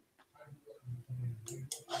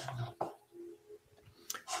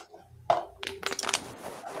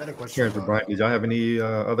 had a question Karen and Brian, did y'all have any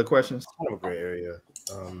other questions? kind of a gray area.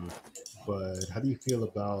 But how do you feel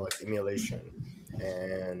about like emulation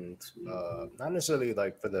and not necessarily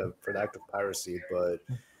like for the act of piracy, but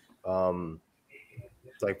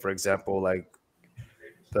like for example, like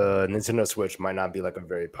the Nintendo Switch might not be like a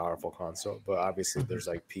very powerful console, but obviously there's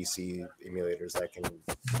like PC emulators that can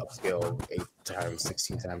upscale 8 times,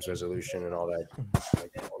 16 times resolution and all that,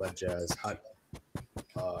 like all that jazz. How,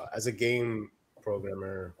 as a game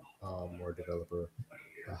programmer or developer,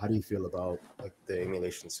 how do you feel about like the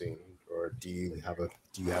emulation scene, or do you have an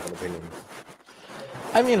opinion?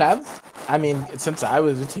 I mean, since I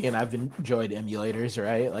was a teen, I've enjoyed emulators,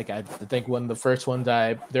 right? Like, I think one of the first ones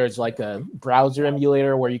there's like a browser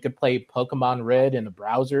emulator where you could play Pokemon Red in the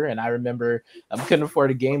browser, and I remember I couldn't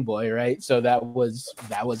afford a Game Boy, right? So that was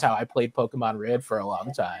how I played Pokemon Red for a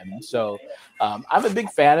long time. So I'm a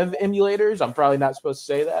big fan of emulators. I'm probably not supposed to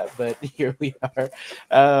say that, but here we are.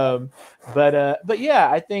 But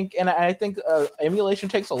yeah, I think emulation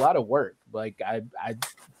takes a lot of work. Like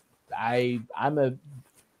I'm a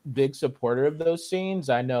big supporter of those scenes.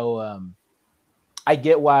 I know I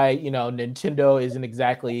get why, Nintendo isn't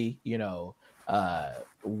exactly,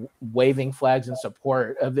 waving flags in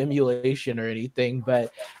support of emulation or anything,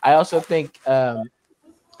 but I also think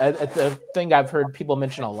the thing I've heard people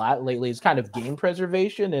mention a lot lately is kind of game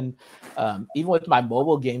preservation. And even with my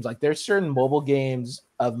mobile games, like there's certain mobile games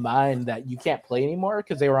of mine that you can't play anymore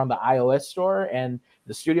because they were on the iOS store and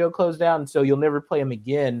the studio closed down, so you'll never play them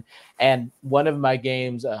again. And one of my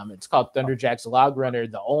games, it's called Thunderjack's Log Runner.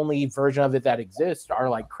 The only version of it that exists are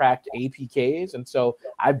like cracked APKs, and so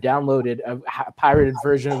I've downloaded a pirated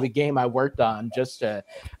version of the game I worked on just to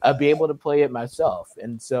be able to play it myself.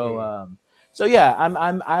 And so. So yeah,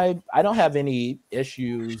 I don't have any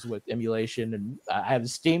issues with emulation, and I have a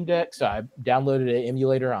Steam Deck, so I downloaded an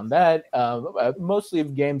emulator on that. Mostly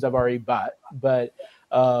of games I've already bought, but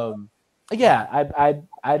yeah,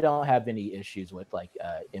 I don't have any issues with like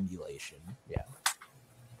emulation. Yeah.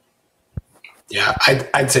 Yeah,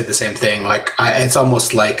 I'd say the same thing. Like it's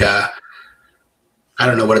almost like I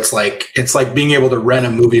don't know what it's like. It's like being able to rent a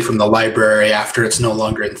movie from the library after it's no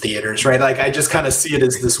longer in theaters, right? Like I just kind of see it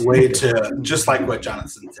as this way to, just like what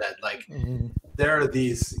Jonathan said, like there are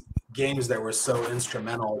these games that were so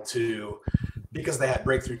instrumental to, because they had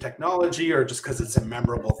breakthrough technology or just because it's a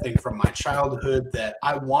memorable thing from my childhood that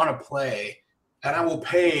I want to play, and I will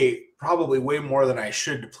pay probably way more than I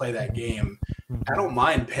should to play that game. I don't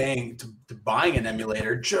mind paying to buying an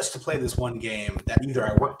emulator just to play this one game that either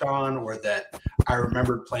I worked on or that I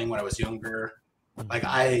remembered playing when I was younger. Like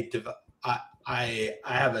I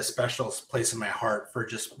have a special place in my heart for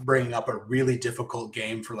just bringing up a really difficult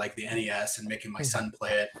game for like the NES and making my son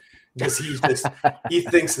play it, because he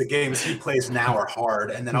thinks the games he plays now are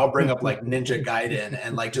hard, and then I'll bring up like Ninja Gaiden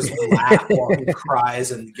and like just laugh while he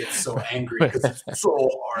cries and gets so angry because it's so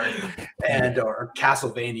hard, and or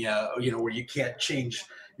Castlevania, where you can't change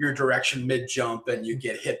your direction mid jump and you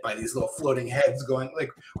get hit by these little floating heads going, like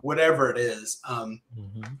whatever it is.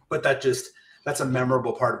 But that's a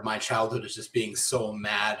memorable part of my childhood, is just being so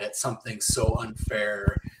mad at something so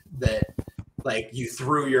unfair that like you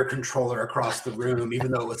threw your controller across the room,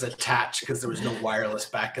 even though it was attached because there was no wireless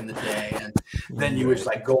back in the day. And then you would just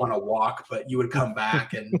like go on a walk, but you would come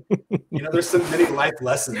back and, there's some many life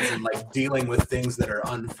lessons in like dealing with things that are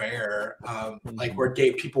unfair. Like where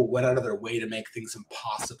gay people went out of their way to make things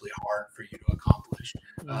impossibly hard for you to accomplish.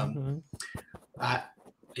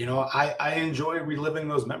 I enjoy reliving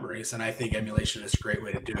those memories, and I think emulation is a great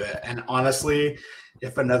way to do it. And honestly,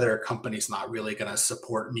 if another company's not really going to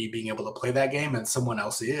support me being able to play that game and someone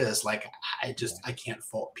else is, like, I can't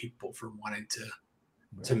fault people for wanting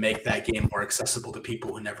to make that game more accessible to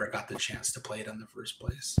people who never got the chance to play it in the first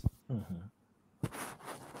place.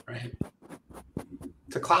 Right?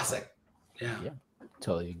 It's a classic. Yeah,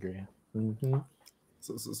 totally agree.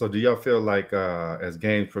 So do y'all feel like as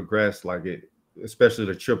games progress, like it, especially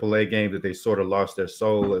the AAA game, that they sort of lost their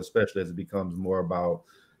soul, especially as it becomes more about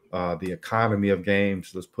the economy of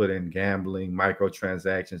games? Let's put in gambling,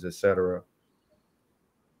 microtransactions, etc.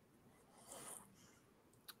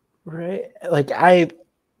 Right. Like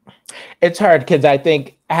it's hard because I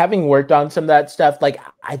think having worked on some of that stuff, like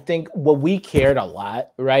I think we cared a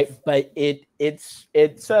lot, right? But it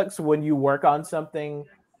sucks when you work on something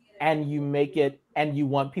and you make it and you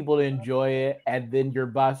want people to enjoy it, and then your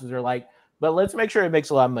bosses are like, but let's make sure it makes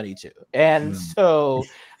a lot of money too. And so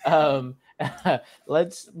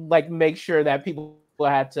let's like make sure that people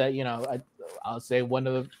had to, I'll say one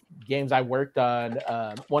of the games I worked on,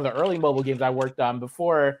 one of the early mobile games I worked on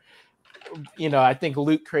before, I think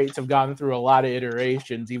loot crates have gone through a lot of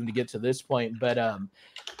iterations even to get to this point. But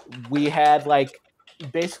we had like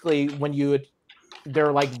basically when you would there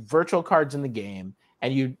are like virtual cards in the game,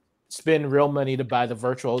 and you spend real money to buy the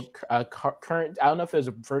virtual current. I don't know if it was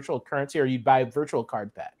a virtual currency or you'd buy virtual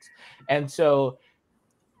card packs. And so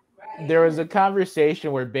there was a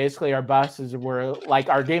conversation where basically our bosses were like,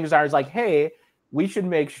 our game designers like, hey, we should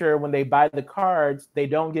make sure when they buy the cards, they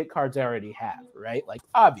don't get cards they already have, right? Like,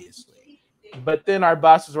 obviously. But then our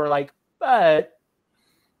bosses were like, but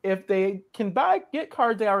if they can get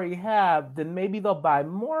cards they already have, then maybe they'll buy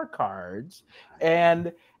more cards.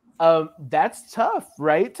 And that's tough,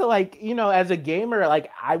 right? To like, as a gamer,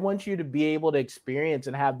 like I want you to be able to experience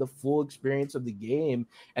and have the full experience of the game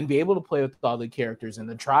and be able to play with all the characters and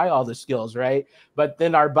to try all the skills, right? But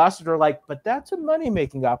then our bosses are like, but that's a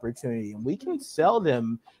money-making opportunity and we can sell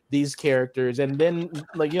them these characters and then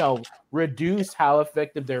like, reduce how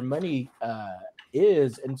effective their money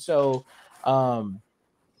is. And so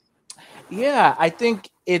yeah, I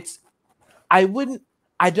think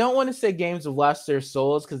I don't want to say games have lost their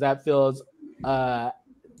souls because that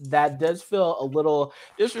does feel a little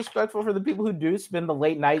disrespectful for the people who do spend the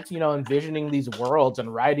late nights, envisioning these worlds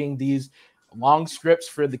and writing these long scripts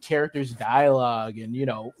for the characters' dialogue and,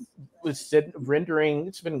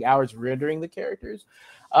 spending hours rendering the characters.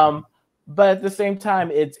 But at the same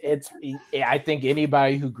time, I think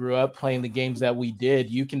anybody who grew up playing the games that we did,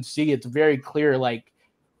 you can see it's very clear, like,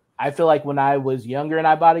 I feel like when I was younger and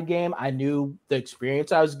I bought a game, I knew the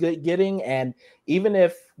experience I was getting. And even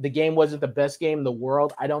if the game wasn't the best game in the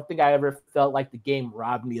world, I don't think I ever felt like the game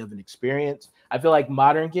robbed me of an experience. I feel like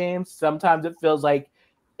modern games, sometimes it feels like,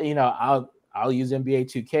 I'll use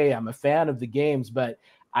NBA 2K. I'm a fan of the games, but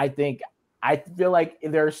I feel like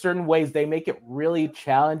there are certain ways they make it really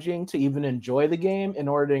challenging to even enjoy the game in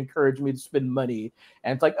order to encourage me to spend money.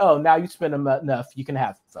 And it's like, oh, now you spend enough, you can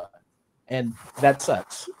have fun. And that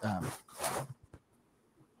sucks.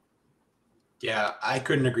 Yeah, I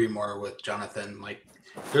couldn't agree more with Jonathan. Like,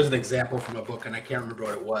 there's an example from a book, and I can't remember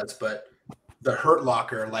what it was, but The Hurt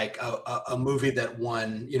Locker, like a movie that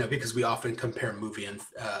won, because we often compare movie and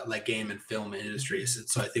like game and film industries. And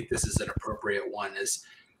so I think this is an appropriate one is,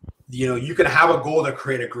 you can have a goal to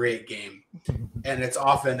create a great game, and it's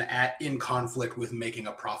often in conflict with making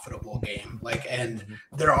a profitable game. Like, and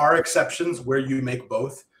there are exceptions where you make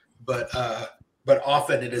both. But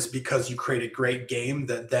often it is because you create a great game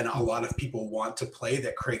that then a lot of people want to play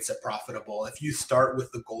that creates it profitable. If you start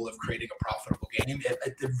with the goal of creating a profitable game,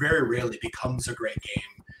 it very rarely becomes a great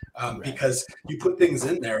game because you put things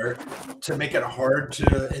in there to make it hard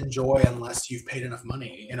to enjoy unless you've paid enough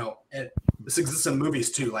money. And this exists in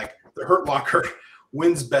movies too. Like The Hurt Locker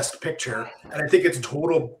wins Best Picture, and I think its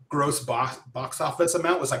total gross box office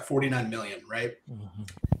amount was like 49 million, right? Mm-hmm.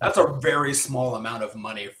 That's a very small amount of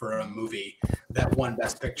money for a movie that won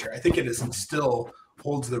Best Picture. I think it is still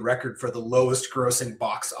holds the record for the lowest grossing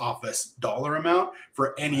box office dollar amount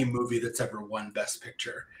for any movie that's ever won Best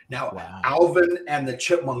Picture. Now, wow. Alvin and the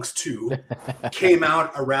Chipmunks 2 came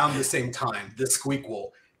out around the same time, the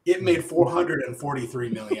squeakquel. It made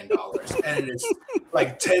 $443 million, and it is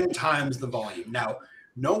like 10 times the volume. Now,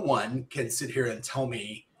 no one can sit here and tell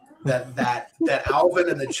me that Alvin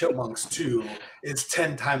and the Chipmunks 2 is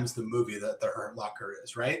 10 times the movie that The Hurt Locker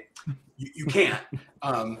is, right? You can't.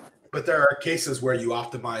 But there are cases where you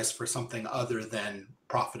optimize for something other than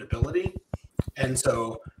profitability. And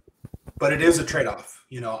so, but it is a trade-off.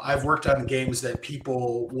 I've worked on games that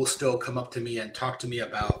people will still come up to me and talk to me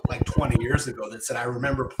about like 20 years ago that said, I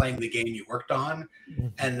remember playing the game you worked on.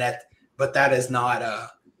 And that is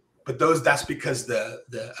not that's because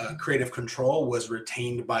the creative control was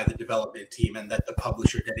retained by the development team and that the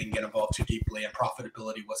publisher didn't get involved too deeply and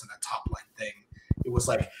profitability wasn't a top line thing. It was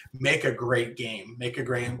like, make a great game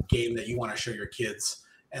that you want to show your kids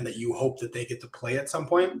and that you hope that they get to play at some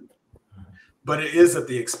point. But it is at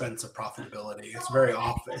the expense of profitability. It's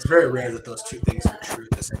very rare that those two things are true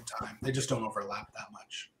at the same time. They just don't overlap that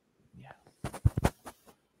much. Yeah.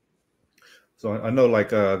 So I know like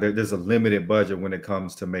there's a limited budget when it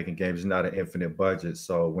comes to making games, not an infinite budget.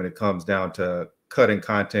 So when it comes down to cutting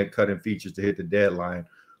content, cutting features to hit the deadline,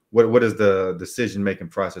 what is the decision-making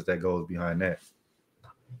process that goes behind that?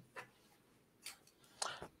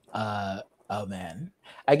 Oh man,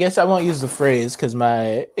 I guess I won't use the phrase because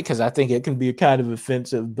I think it can be kind of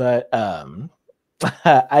offensive, but I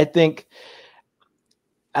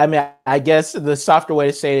guess the softer way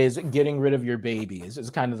to say it is getting rid of your babies is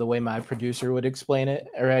kind of the way my producer would explain it,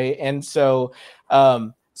 right? And so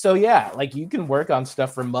so yeah, like you can work on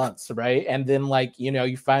stuff for months, right? And then like, you know,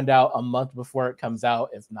 you find out a month before it comes out,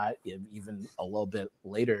 if not even a little bit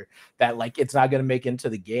later, that like it's not going to make it into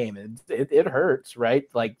the game. And it hurts, right?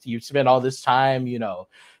 Like you spend all this time, you know,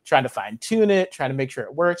 trying to fine tune it, trying to make sure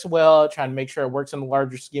it works well, trying to make sure it works in the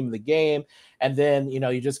larger scheme of the game. And then, you know,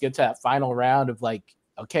 you just get to that final round of like,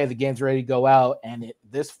 okay, the game's ready to go out and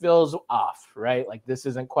this feels off, right? Like this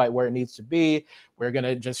isn't quite where it needs to be. We're going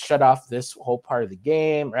to just shut off this whole part of the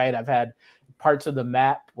game, right? I've had parts of the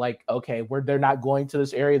map like, okay, they're not going to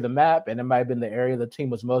this area of the map, and it might have been the area the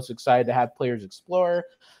team was most excited to have players explore.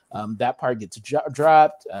 That part gets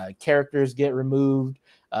dropped. Characters get removed.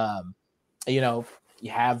 You know,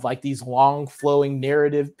 you have like these long flowing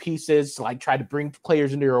narrative pieces to like try to bring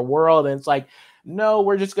players into your world. And it's like, no,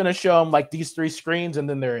 we're just going to show them like these 3 screens and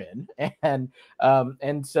then they're in.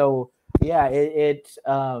 And so, yeah,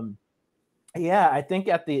 yeah, I think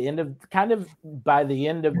at the end of by the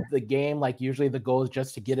end of the game, like usually the goal is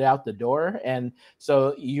just to get it out the door. And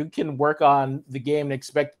so you can work on the game and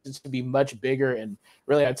expect it to be much bigger. And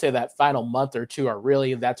really, I'd say that final month or 2 are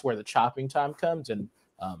really, that's where the chopping time comes. And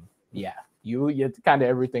yeah, you kind of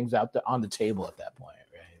everything's out on the table at that point,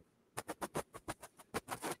 right?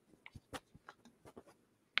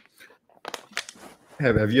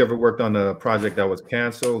 Have you ever worked on a project that was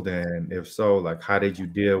canceled? And if so, like how did you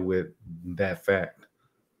deal with that fact?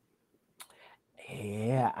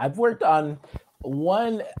 Yeah, I've worked on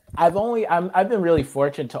one. I've been really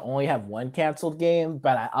fortunate to only have one canceled game,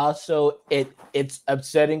 but I also it's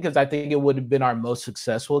upsetting because I think it would have been our most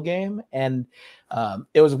successful game, and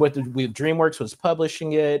it was with DreamWorks was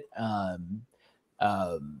publishing it.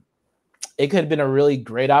 It could have been a really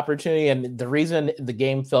great opportunity. And the reason the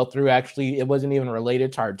game fell through, actually, it wasn't even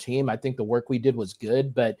related to our team. I think the work we did was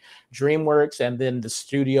good, but DreamWorks and then the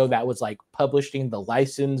studio that was like publishing the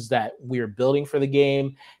license that we were building for the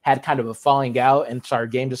game had kind of a falling out. And so our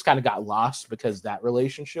game just kind of got lost because that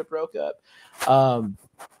relationship broke up.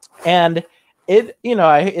 And it, you know,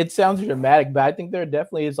 it sounds dramatic, but I think there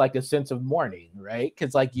definitely is like a sense of mourning, right?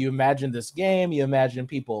 Because like you imagine this game, you imagine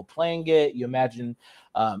people playing it, you imagine,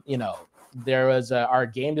 you know, there was our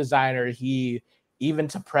game designer. He, even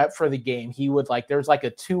to prep for the game, he would like, there was like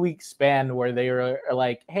a 2-week span where they were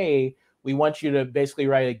like, hey, we want you to basically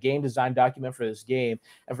write a game design document for this game.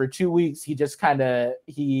 And for 2 weeks, he just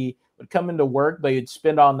he would come into work, but he'd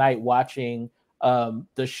spend all night watching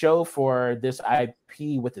the show for this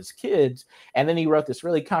IP with his kids. And then he wrote this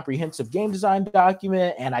really comprehensive game design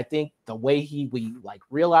document. And I think the way we like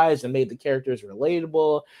realized and made the characters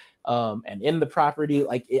relatable, and in the property,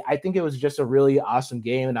 like I think it was just a really awesome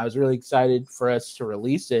game, and I was really excited for us to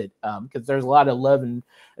release it because there's a lot of love and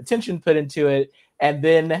attention put into it. And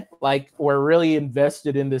then like we're really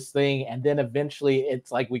invested in this thing, and then eventually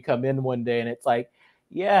it's like we come in one day and it's like,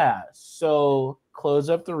 yeah, so close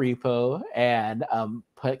up the repo and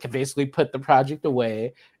basically put the project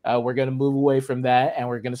away. We're going to move away from that, and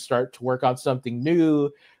we're going to start to work on something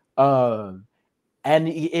new. And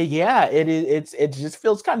it just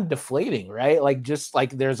feels kind of deflating, right? Like just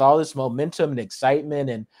like there's all this momentum and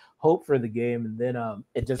excitement and hope for the game, and then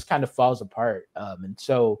it just kind of falls apart. And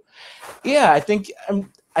so, yeah, I think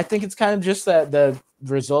it's kind of just that the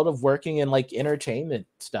result of working in like entertainment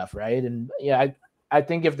stuff, right? And yeah, I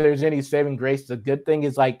think if there's any saving grace, the good thing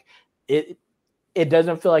is like it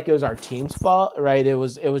doesn't feel like it was our team's fault, right? It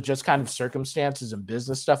was just kind of circumstances and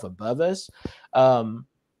business stuff above us.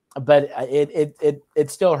 But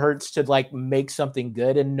it still hurts to like make something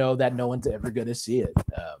good and know that no one's ever going to see it.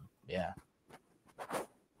 Yeah.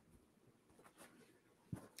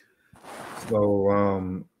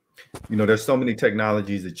 So, you know, there's so many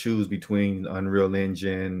technologies to choose between Unreal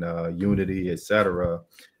Engine, Unity, etc.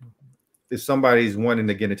 If somebody's wanting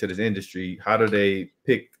to get into this industry, how do they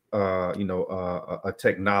pick, a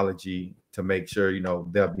technology to make sure, you know,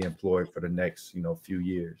 they'll be employed for the next, few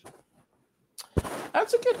years?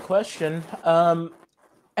 That's a good question.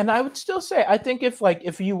 And I would still say, I think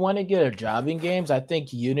if you want to get a job in games, I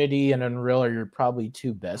think Unity and Unreal are your probably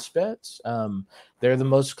 2 best bets. They're the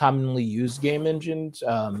most commonly used game engines.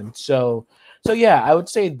 And so yeah, I would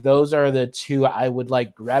say those are the 2 I would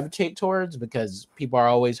like gravitate towards because people are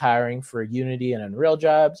always hiring for Unity and Unreal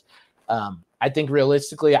jobs. I think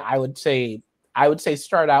realistically, I would say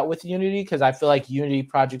start out with Unity because I feel like Unity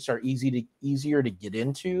projects are easier to get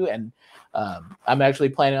into, and I'm actually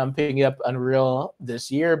planning on picking up Unreal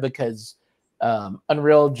this year because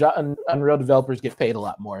Unreal developers get paid a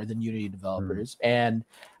lot more than Unity developers, and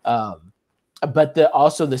but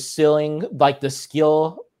also the ceiling, like the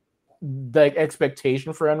skill the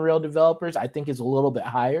expectation for Unreal developers, I think, is a little bit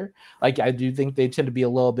higher. Like, I do think they tend to be a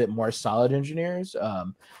little bit more solid engineers,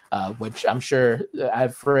 which I'm sure I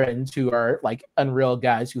have friends who are like Unreal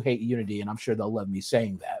guys who hate Unity, and I'm sure they'll love me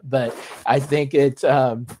saying that. But I think it's,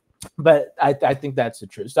 but I think that's the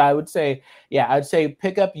truth. So I would say, yeah, I'd say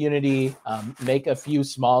pick up Unity, make a few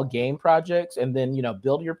small game projects, and then, you know,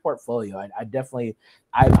 build your portfolio. I definitely,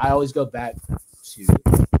 I always go back to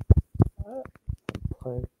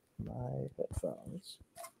plug my headphones.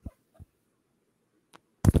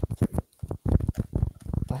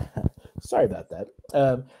 Sorry about that.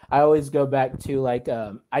 I always go back to like,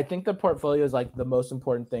 I think the portfolio is like the most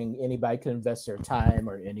important thing anybody can invest their time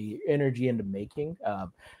or any energy into making.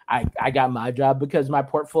 I got my job because my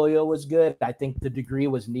portfolio was good. I think the degree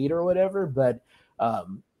was neat or whatever, but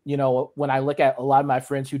you know, when I look at a lot of my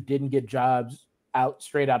friends who didn't get jobs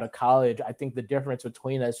straight out of college, I think the difference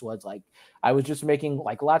between us was like I was just making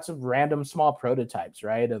like lots of random small prototypes,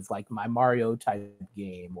 right, of like my Mario type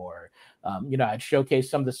game, or you know, I'd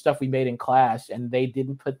showcase some of the stuff we made in class, and they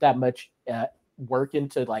didn't put that much work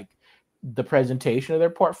into like the presentation of their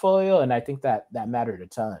portfolio, and I think that mattered a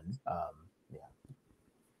ton.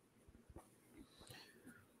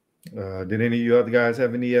 Did any of you other guys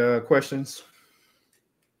have any questions?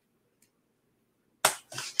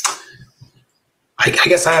 I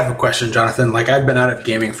guess I have a question, Jonathan. Like, I've been out of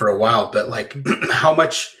gaming for a while, but like, how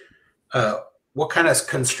much, what kind of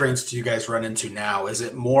constraints do you guys run into now? Is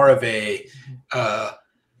it more of a,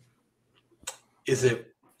 is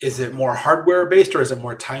it more hardware based, or is it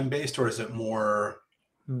more time based, or is it more?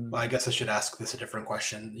 Well, I guess I should ask this a different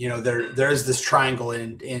question. You know, there's this triangle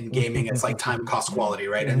in gaming. It's like time, cost, quality,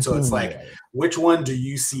 right? And so it's like, which one do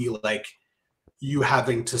you see like you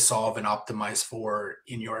having to solve and optimize for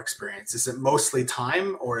in your experience? Is it mostly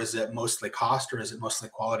time, or is it mostly cost, or is it mostly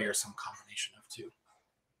quality, or some combination of two?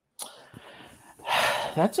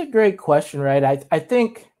 That's a great question, right? I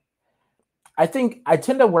think I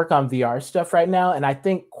tend to work on VR stuff right now, and I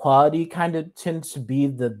think quality kind of tends to be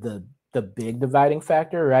the big dividing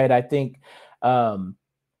factor, right? I think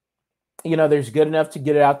you know, there's good enough to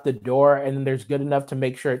get it out the door, and then there's good enough to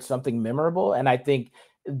make sure it's something memorable. And I think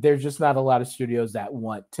there's just not a lot of studios that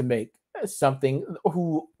want to make something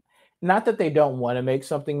not that they don't want to make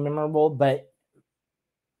something memorable, but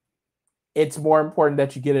it's more important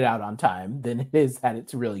that you get it out on time than it is that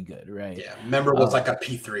it's really good, right? Yeah, memorable is like a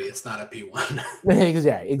P3, it's not a P1.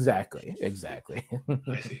 Exactly.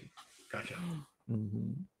 I see. Gotcha.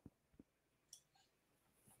 Mm-hmm.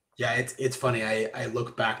 Yeah, it's funny. I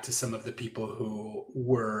look back to some of the people who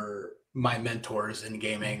were my mentors in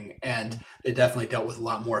gaming, and they definitely dealt with a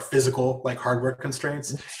lot more physical, like hardware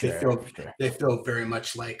constraints. Sure. They feel very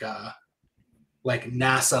much like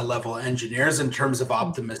NASA level engineers in terms of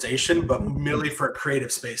optimization, but merely for a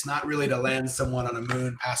creative space, not really to land someone on a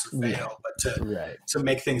moon, pass or fail, but to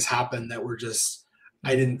make things happen that were just,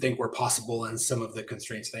 I didn't think were possible, and some of the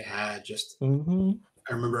constraints they had just.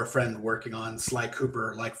 I remember a friend working on Sly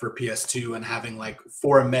Cooper, like for PS2, and having like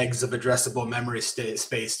 4 megs of addressable memory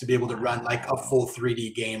space to be able to run like a full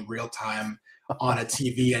 3D game real time on a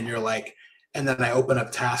TV. And you're like, and then I open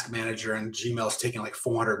up Task Manager, and Gmail's taking like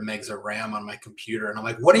 400 megs of RAM on my computer. And I'm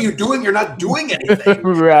like, what are you doing? You're not doing anything.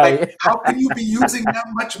 Right. Like, how can you be using that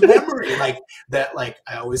much memory? Like that, like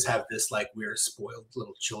I always have this like we're spoiled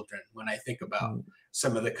little children when I think about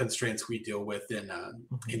some of the constraints we deal with in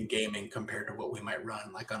gaming compared to what we might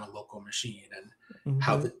run like on a local machine, and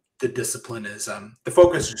how the discipline is the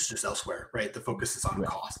focus is just elsewhere, right? The focus is on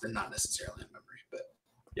cost and not necessarily on memory. But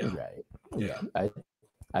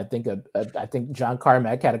I think John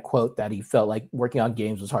Carmack had a quote that he felt like working on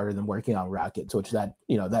games was harder than working on rockets, which that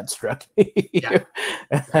struck me. Yeah,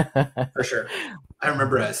 for sure. I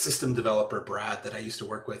remember a system developer, Brad, that I used to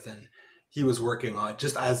work with, and he was working on,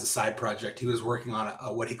 just as a side project, he was working on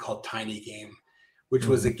a what he called Tiny Game, which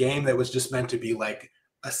was a game that was just meant to be like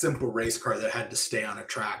a simple race car that had to stay on a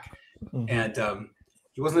track. And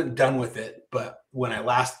he wasn't done with it, but when I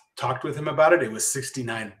last talked with him about it, it was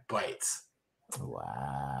 69 bytes.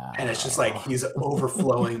 Wow. And it's just like he's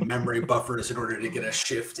overflowing memory buffers in order to get a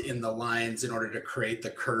shift in the lines, in order to create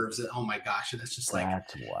the curves. And oh my gosh, and it's just like,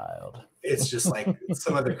 that's wild. It's just like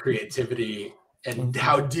some of the creativity and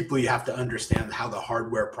how deeply you have to understand how the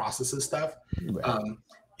hardware processes stuff.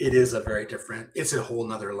 It is a very different, it's a whole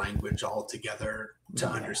nother language altogether to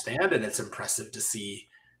understand. And it's impressive to see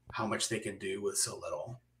how much they can do with so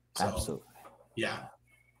little. So, absolutely. Yeah.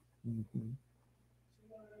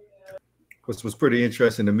 What's pretty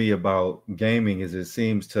interesting to me about gaming is it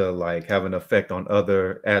seems to like have an effect on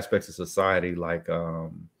other aspects of society, like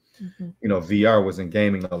you know, VR was in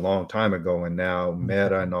gaming a long time ago, and now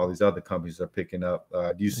Meta and all these other companies are picking up.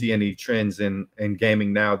 Do you see any trends in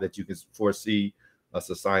gaming now that you can foresee a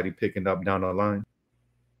society picking up down the line?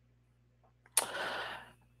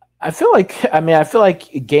 I feel like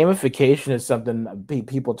gamification is something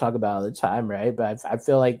people talk about all the time, right? But I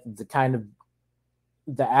feel like the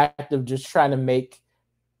act of just trying to make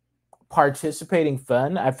participating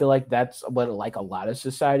fun, I feel like that's what like a lot of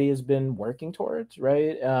society has been working towards,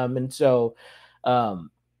 right? And so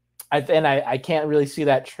I can't really see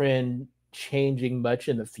that trend changing much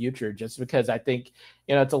in the future, just because I think,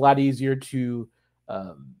 you know, it's a lot easier to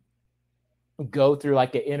um, go through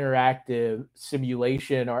like an interactive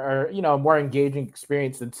simulation, or you know, a more engaging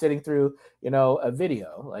experience than sitting through, you know, a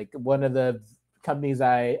video. Like one of the companies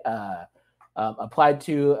I applied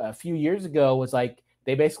to a few years ago was like,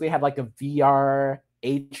 they basically had like a VR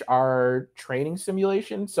HR training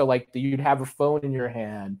simulation. So like you'd have a phone in your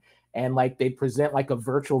hand, and like they present like a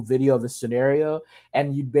virtual video of a scenario,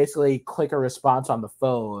 and you'd basically click a response on the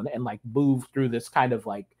phone and like move through this kind of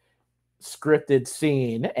like scripted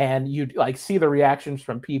scene, and you'd like see the reactions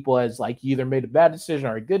from people as like you either made a bad decision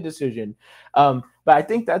or a good decision. But I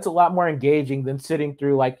think that's a lot more engaging than sitting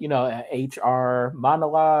through like, you know, an HR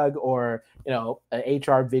monologue or, you know, an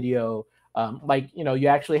HR video. Like, you know, you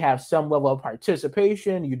actually have some level of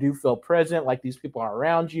participation. You do feel present, like these people are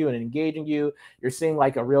around you and engaging you. You're seeing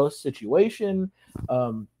like a real situation.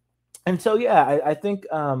 And so, yeah, I think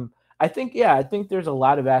there's a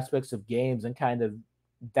lot of aspects of games and kind of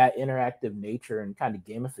that interactive nature and kind of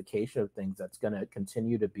gamification of things that's going to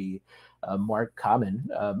continue to be more common.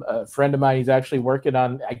 A friend of mine, he's actually working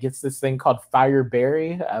on, I guess, this thing called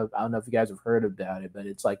Fireberry. I don't know if you guys have heard about it, but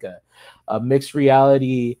it's like a mixed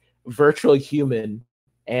reality virtual human.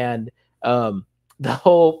 And the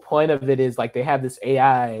whole point of it is like they have this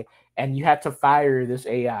AI, and you have to fire this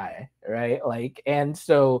AI, right? Like, and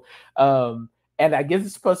so, and I guess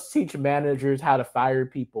it's supposed to teach managers how to fire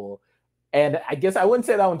people. And I guess I wouldn't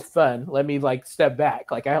say that one's fun. Let me like step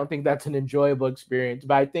back. Like, I don't think that's an enjoyable experience,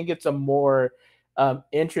 but I think it's a more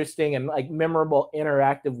interesting and like memorable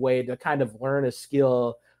interactive way to kind of learn a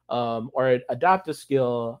skill or adopt a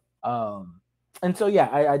skill. And so, yeah,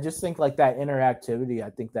 I just think like that interactivity, I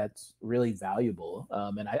think that's really valuable.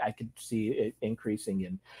 And I could see it increasing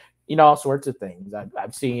in, you know, all sorts of things.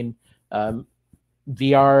 I've seen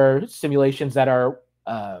VR simulations that are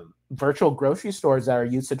virtual grocery stores that are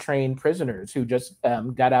used to train prisoners who just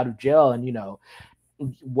got out of jail. And, you know,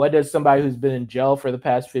 what does somebody who's been in jail for the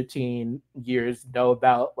past 15 years know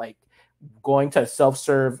about like going to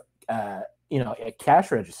self-serve, you know, a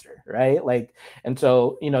cash register, right? Like, and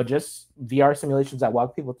so, you know, just VR simulations that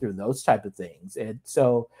walk people through those type of things. And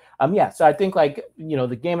so, yeah, so I think like, you know,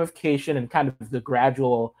 the gamification and kind of the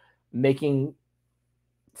gradual making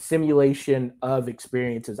simulation of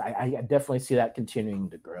experiences, I definitely see that continuing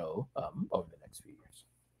to grow over the next few years.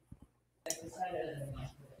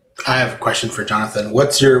 I have a question for Jonathan.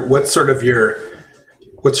 What's your most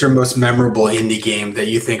memorable indie game that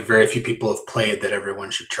you think very few people have played that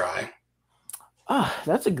everyone should try? Oh,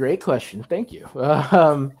 that's a great question. Thank you.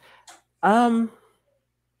 I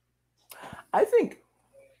think,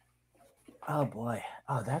 oh boy,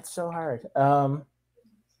 oh, that's so hard.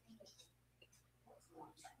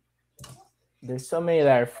 There's so many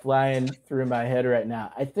that are flying through my head right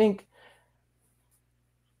now.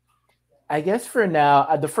 I guess for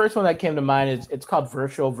now, the first one that came to mind is it's called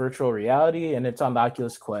virtual reality, and it's on the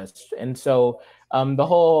Oculus Quest. And so the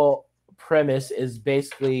whole premise is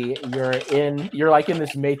basically you're like in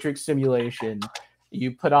this Matrix simulation.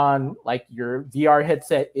 You put on like your VR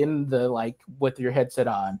headset in the like with your headset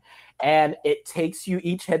on, and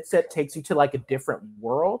each headset takes you to like a different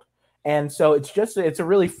world. And so it's a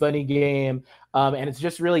really funny game, and it's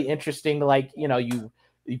just really interesting to like, you know, you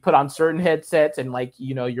put on certain headsets and like,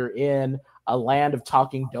 you know, you're in a land of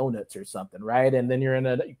talking donuts or something, right? And then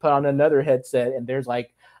you put on another headset and there's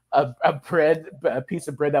like a piece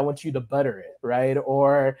of bread that wants you to butter it, right?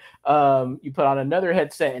 Or you put on another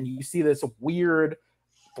headset and you see this weird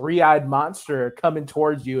three-eyed monster coming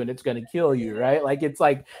towards you and it's going to kill you, right? Like, it's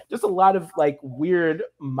like just a lot of like weird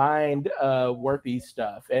mind warpy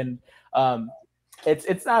stuff. And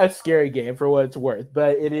it's not a scary game for what it's worth,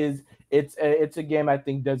 but it's a game I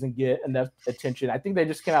think doesn't get enough attention. I think they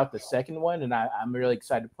just came out with the second one, and I'm really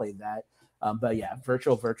excited to play that. But yeah,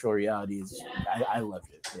 virtual reality I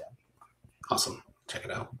loved it. Yeah, awesome. Check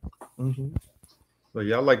it out. Mm-hmm. So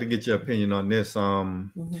yeah, I'd like to get your opinion on this. You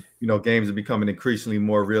know, games are becoming increasingly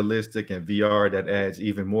more realistic, and VR that adds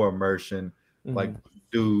even more immersion. Like,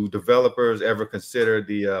 do developers ever consider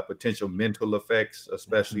the potential mental effects,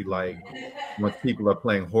 especially like once people are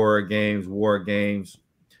playing horror games, war games?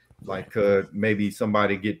 Like, could maybe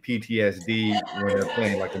somebody get PTSD when they're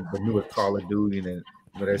playing like the newest Call of Duty and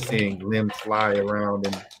they're seeing limbs fly around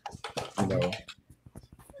and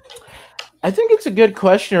I think it's a good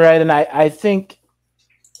question, right? And I think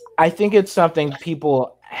it's something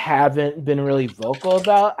people haven't been really vocal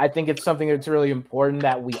about. I think it's something that's really important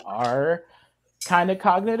that we are kind of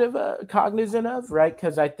cognizant of, right?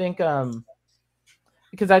 Because I think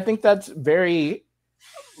that's very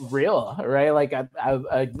real, right? Like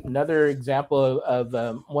another example of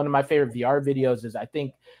one of my favorite VR videos is, I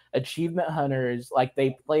think, Achievement Hunters, like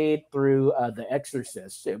they played through The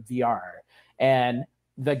Exorcist VR, and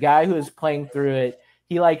the guy who was playing through it,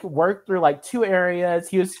 he like worked through like 2 areas.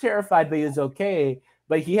 He was terrified, but he was okay.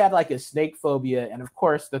 But he had like a snake phobia, and of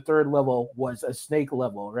course the 3rd level was a snake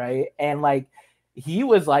level, right? And like he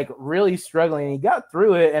was like really struggling. He got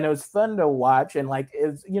through it, and it was fun to watch. And like,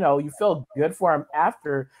 it's, you feel good for him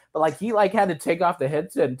after, but like he like had to take off the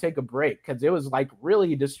headset and take a break because it was like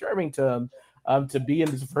really disturbing to him to be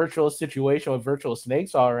in this virtual situation with virtual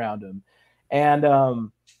snakes all around him. And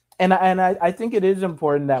I think it is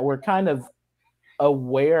important that we're kind of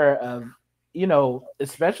aware of,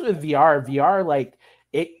 especially with VR, like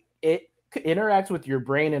it interacts with your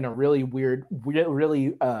brain in a really weird,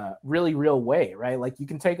 really real way, right? Like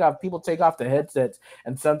people take off the headsets,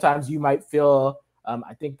 and sometimes you might feel,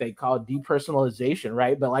 I think they call it depersonalization,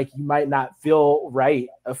 right? But like you might not feel right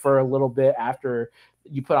for a little bit after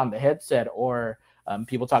you put on the headset, or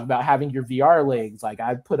people talk about having your VR legs. Like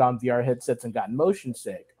I've put on VR headsets and gotten motion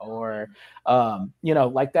sick, or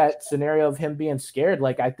like that scenario of him being scared.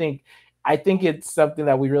 Like I think it's something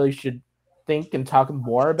that we really should think and talk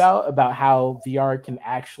more about how VR can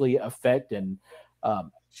actually affect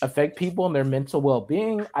people and their mental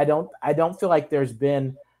well-being. I don't feel like there's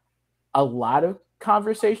been a lot of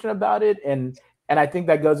conversation about it, and I think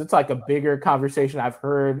that goes into like a bigger conversation I've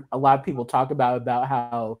heard a lot of people talk about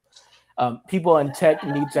how people in tech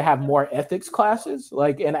need to have more ethics classes.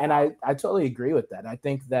 Like, and I totally agree with that. I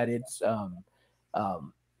think that it's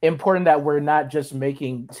important that we're not just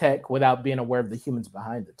making tech without being aware of the humans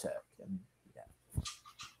behind the tech.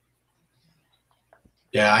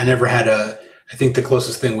 Yeah, I never had I think the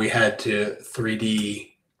closest thing we had to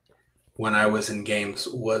 3D when I was in games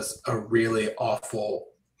was a really awful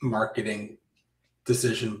marketing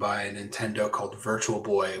decision by Nintendo called Virtual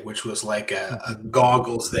Boy, which was like a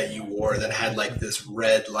goggles that you wore that had like this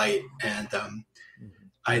red light. And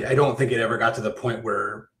I don't think it ever got to the point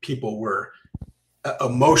where people were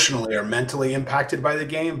emotionally or mentally impacted by the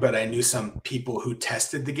game, but I knew some people who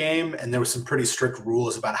tested the game, and there were some pretty strict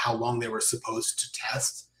rules about how long they were supposed to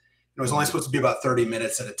test. It was only supposed to be about 30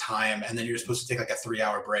 minutes at a time, and then you're supposed to take like a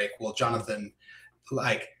 3-hour break. Well, Jonathan,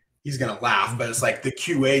 like, he's going to laugh, but it's like the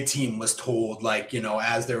QA team was told, like,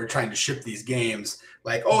 as they were trying to ship these games,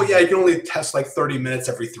 like, oh yeah, you can only test like 30 minutes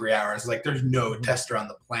every 3 hours. Like, there's no tester on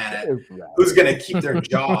the planet who's going to keep their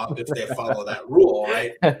job if they follow that rule,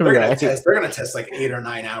 right? They're going to test like 8 or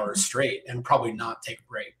 9 hours straight and probably not take a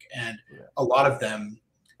break. And a lot of them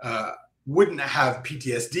wouldn't have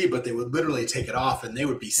PTSD, but they would literally take it off, and they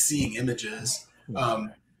would be seeing images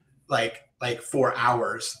like for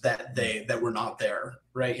hours that were not there,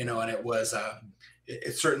 right? And it was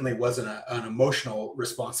it certainly wasn't an emotional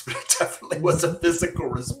response, but it definitely was a physical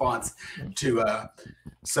response to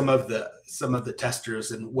some of the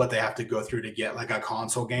testers and what they have to go through to get like a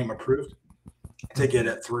console game approved. To get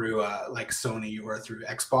it through like Sony or through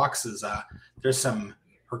Xbox is there's some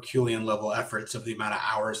Herculean level efforts of the amount of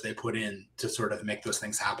hours they put in to sort of make those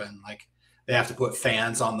things happen. Like they have to put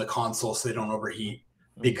fans on the console so they don't overheat,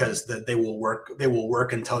 because they will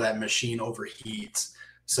work until that machine overheats.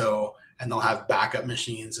 So, and they'll have backup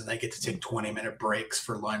machines, and they get to take 20-minute breaks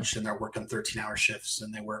for lunch, and they're working 13-hour shifts,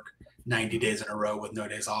 and they work 90 days in a row with no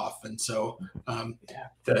days off. And so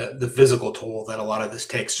the physical toll that a lot of this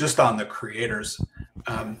takes just on the creators,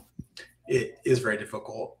 it is very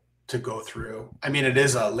difficult to go through. I mean, it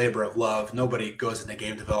is a labor of love. Nobody goes into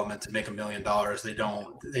game development to make $1 million. They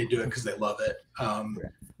don't. They do it because they love it.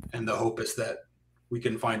 And the hope is that we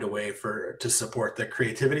can find a way to support the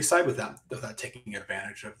creativity side without taking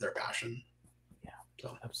advantage of their passion. Yeah,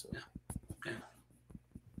 so absolutely. Yeah.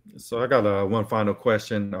 So I got one final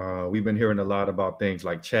question. We've been hearing a lot about things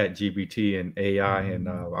like Chat GPT and AI, and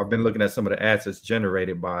I've been looking at some of the assets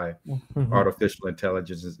generated by artificial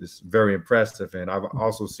intelligence. It's very impressive. And I've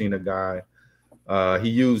also seen a guy, he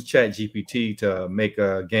used Chat GPT to make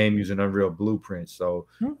a game using Unreal Blueprint. So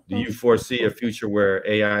do you foresee a future where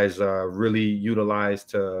AI is really utilized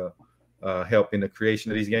to help in the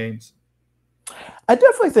creation of these games? I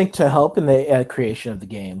definitely think to help in the creation of the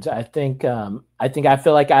games. I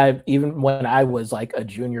feel like even when I was like a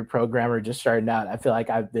junior programmer just starting out, I feel like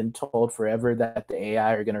I've been told forever that the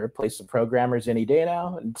AI are going to replace the programmers any day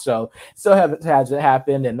now, and so still hasn't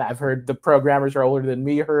happened. And I've heard the programmers are older than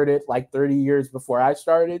me heard it like 30 years before I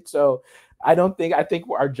started. So I think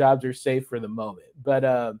our jobs are safe for the moment, but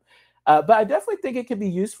I definitely think it could be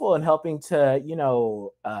useful in helping to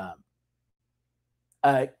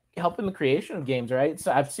help in the creation of games, right?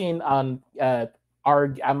 So I've seen on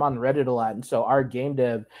I'm on Reddit a lot, and so our game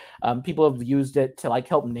dev people have used it to like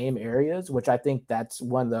help name areas, which I think that's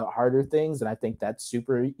one of the harder things, and I think that's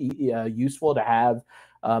super useful to have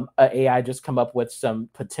AI just come up with some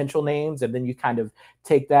potential names, and then you kind of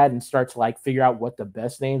take that and start to like figure out what the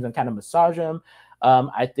best names and kind of massage them.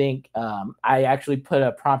 I think I actually put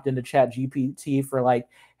a prompt into Chat GPT for like,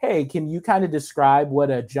 hey, can you kind of describe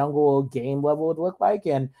what a jungle game level would look like?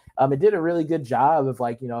 And it did a really good job of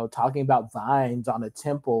like, talking about vines on a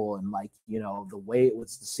temple and like, the way the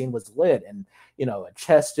scene was lit and, a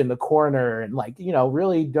chest in the corner and like,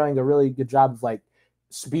 really doing a really good job of like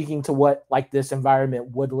speaking to what like this environment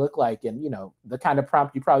would look like. And, the kind of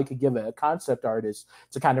prompt you probably could give a concept artist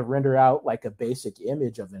to kind of render out like a basic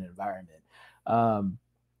image of an environment.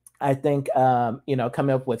 I think,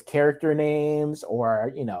 coming up with character names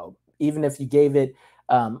or, even if you gave it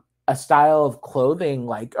a style of clothing,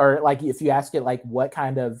 like, or like if you ask it, like, what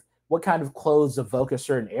kind of clothes evoke a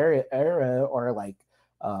certain era or like,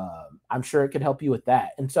 I'm sure it could help you with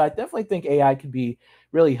that. And so I definitely think AI could be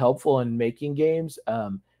really helpful in making games.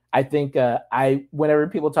 I think whenever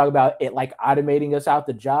people talk about it, like automating us out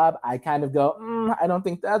the job, I kind of go, I don't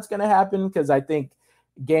think that's going to happen because I think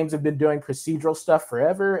games have been doing procedural stuff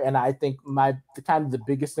forever. And I think the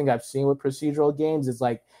biggest thing I've seen with procedural games is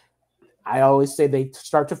like, I always say they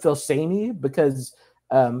start to feel samey because,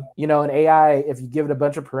 an AI, if you give it a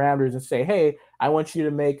bunch of parameters and say, hey, I want you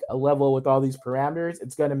to make a level with all these parameters,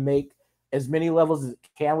 it's going to make as many levels as it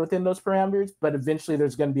can within those parameters, but eventually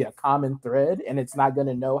there's going to be a common thread and it's not going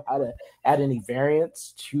to know how to add any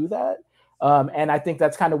variance to that. And I think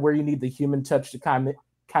that's kind of where you need the human touch to kind of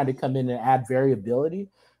come in and add variability.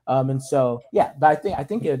 And so, yeah, but I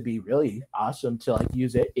think it would be really awesome to like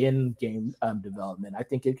use it in game development. I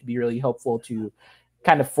think it could be really helpful to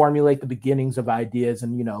kind of formulate the beginnings of ideas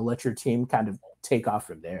and, let your team kind of take off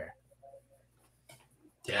from there.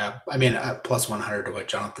 Yeah, I mean, plus 100 to what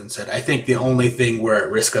Jonathan said. I think the only thing we're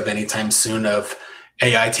at risk of anytime soon of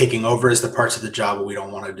AI taking over is the parts of the job we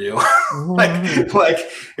don't want to do. like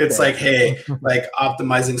it's like, hey, like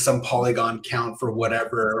optimizing some polygon count for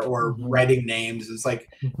whatever or writing names. It's like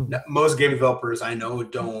most game developers I know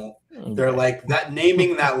don't. They're like that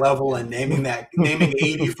naming that level and naming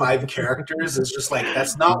 85 characters is just like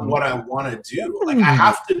that's not what I want to do. Like I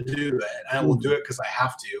have to do it, and I will do it because I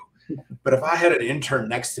have to. But if I had an intern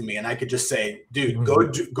next to me and I could just say, dude,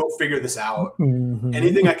 go figure this out.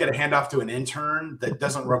 Anything I could hand off to an intern that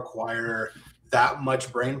doesn't require that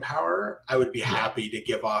much brain power, I would be happy to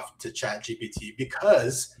give off to ChatGPT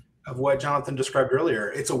because of what Jonathan described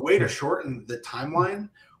earlier. It's a way to shorten the timeline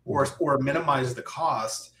or minimize the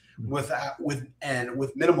cost with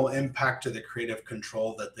minimal impact to the creative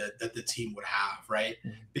control that the team would have, right?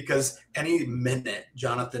 Because any minute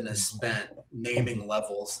Jonathan has spent naming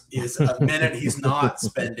levels is a minute he's not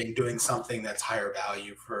spending doing something that's higher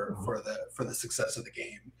value for the success of the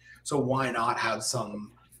game. So why not have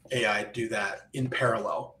some AI do that in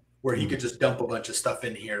parallel where he could just dump a bunch of stuff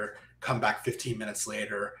in here, come back 15 minutes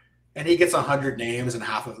later, and he gets 100 names and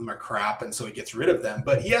half of them are crap, and so he gets rid of them.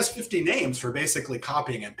 But he has 50 names for basically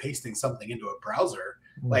copying and pasting something into a browser.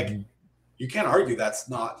 Like, you can't argue that's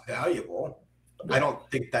not valuable. I don't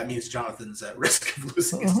think that means Jonathan's at risk of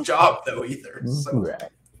losing his job, though, either. So,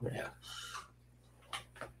 yeah.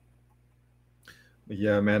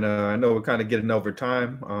 Yeah, man. I know we're kind of getting over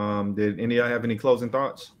time. Did any of y'all have any closing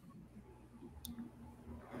thoughts?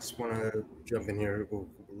 Just want to jump in here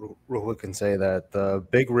real quick and say that the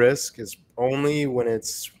big risk is only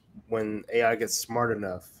when AI gets smart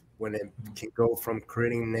enough, when it can go from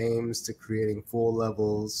creating names to creating full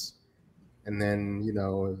levels, and then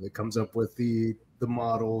it comes up with the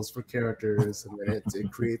models for characters, and then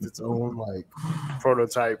it creates its own like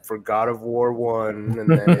prototype for God of War 1, and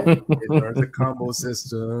then it learns a combo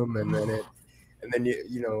system, and then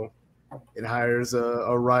it hires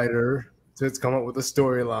a writer to come up with a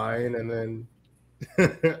storyline, and then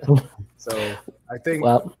so I think,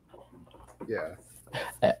 yeah.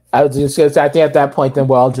 I was just going to say, I think at that point, then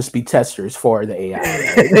we'll all just be testers for the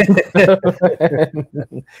AI.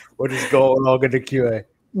 We'll just go and all get to QA.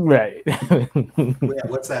 Right.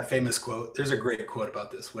 What's that famous quote? There's a great quote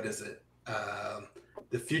about this. What is it?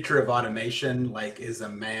 The future of automation, like, is a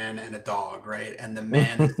man and a dog, right? And the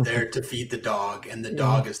man is there to feed the dog, and the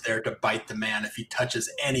dog is there to bite the man if he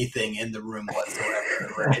touches anything in the room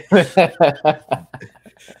whatsoever, right?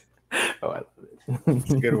 Oh, I love it.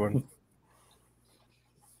 It's a good one.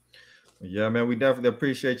 Yeah, man, we definitely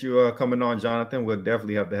appreciate you coming on, Jonathan. We'll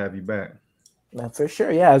definitely have to have you back. For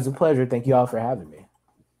sure. Yeah, it's a pleasure. Thank you all for having me.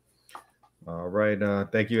 All right.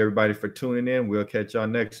 Thank you, everybody, for tuning in. We'll catch y'all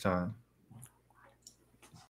next time.